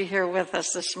you to be here with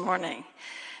us this morning.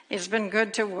 It's been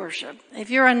good to worship. If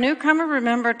you're a newcomer,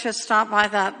 remember to stop by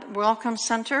that welcome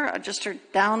center just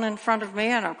down in front of me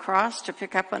and across to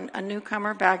pick up a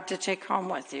newcomer bag to take home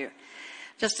with you.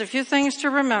 Just a few things to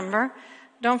remember.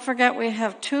 Don't forget we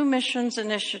have 2 missions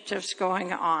initiatives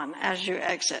going on as you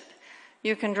exit.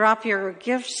 You can drop your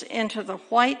gifts into the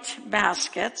white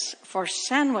baskets for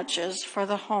sandwiches for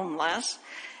the homeless.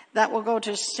 That will go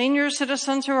to senior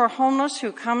citizens who are homeless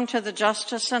who come to the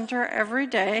Justice Center every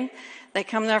day. They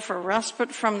come there for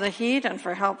respite from the heat and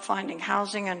for help finding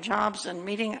housing and jobs and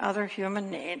meeting other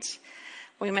human needs.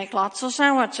 We make lots of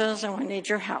sandwiches and we need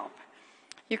your help.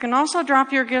 You can also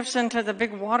drop your gifts into the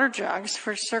big water jugs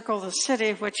for Circle the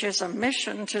City, which is a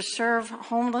mission to serve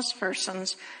homeless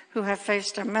persons who have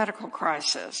faced a medical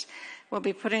crisis. We'll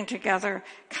be putting together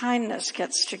kindness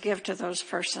kits to give to those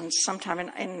persons sometime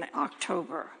in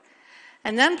October.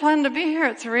 And then plan to be here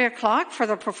at 3 o'clock for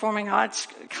the Performing Arts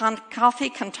Coffee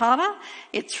Cantata.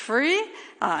 It's free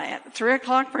at 3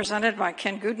 o'clock, presented by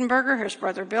Ken Gutenberger, his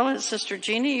brother Bill, his sister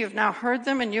Jeannie. You've now heard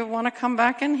them and you want to come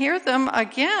back and hear them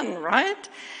again, right?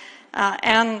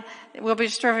 And we'll be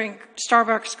serving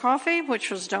Starbucks coffee, which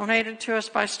was donated to us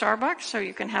by Starbucks, so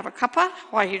you can have a cuppa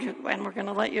and we're going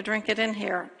to let you drink it in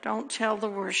here. Don't tell the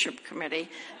worship committee.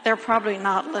 They're probably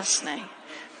not listening.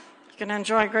 You can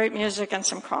enjoy great music and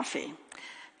some coffee.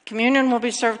 Communion will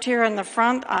be served here in the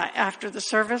front after the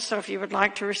service, so if you would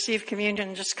like to receive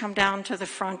communion, just come down to the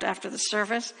front after the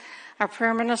service. Our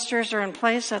prayer ministers are in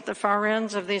place at the far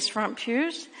ends of these front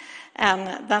pews,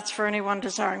 and that's for anyone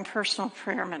desiring personal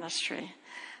prayer ministry.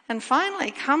 And finally,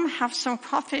 come have some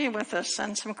coffee with us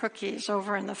and some cookies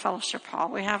over in the fellowship hall.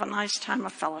 We have a nice time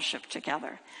of fellowship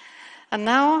together. And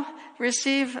now,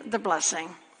 receive the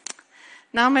blessing.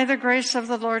 Now may the grace of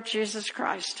the Lord Jesus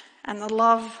Christ and the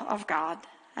love of God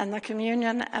and the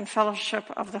communion and fellowship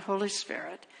of the Holy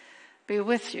Spirit be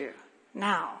with you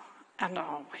now and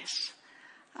always.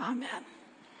 Amen.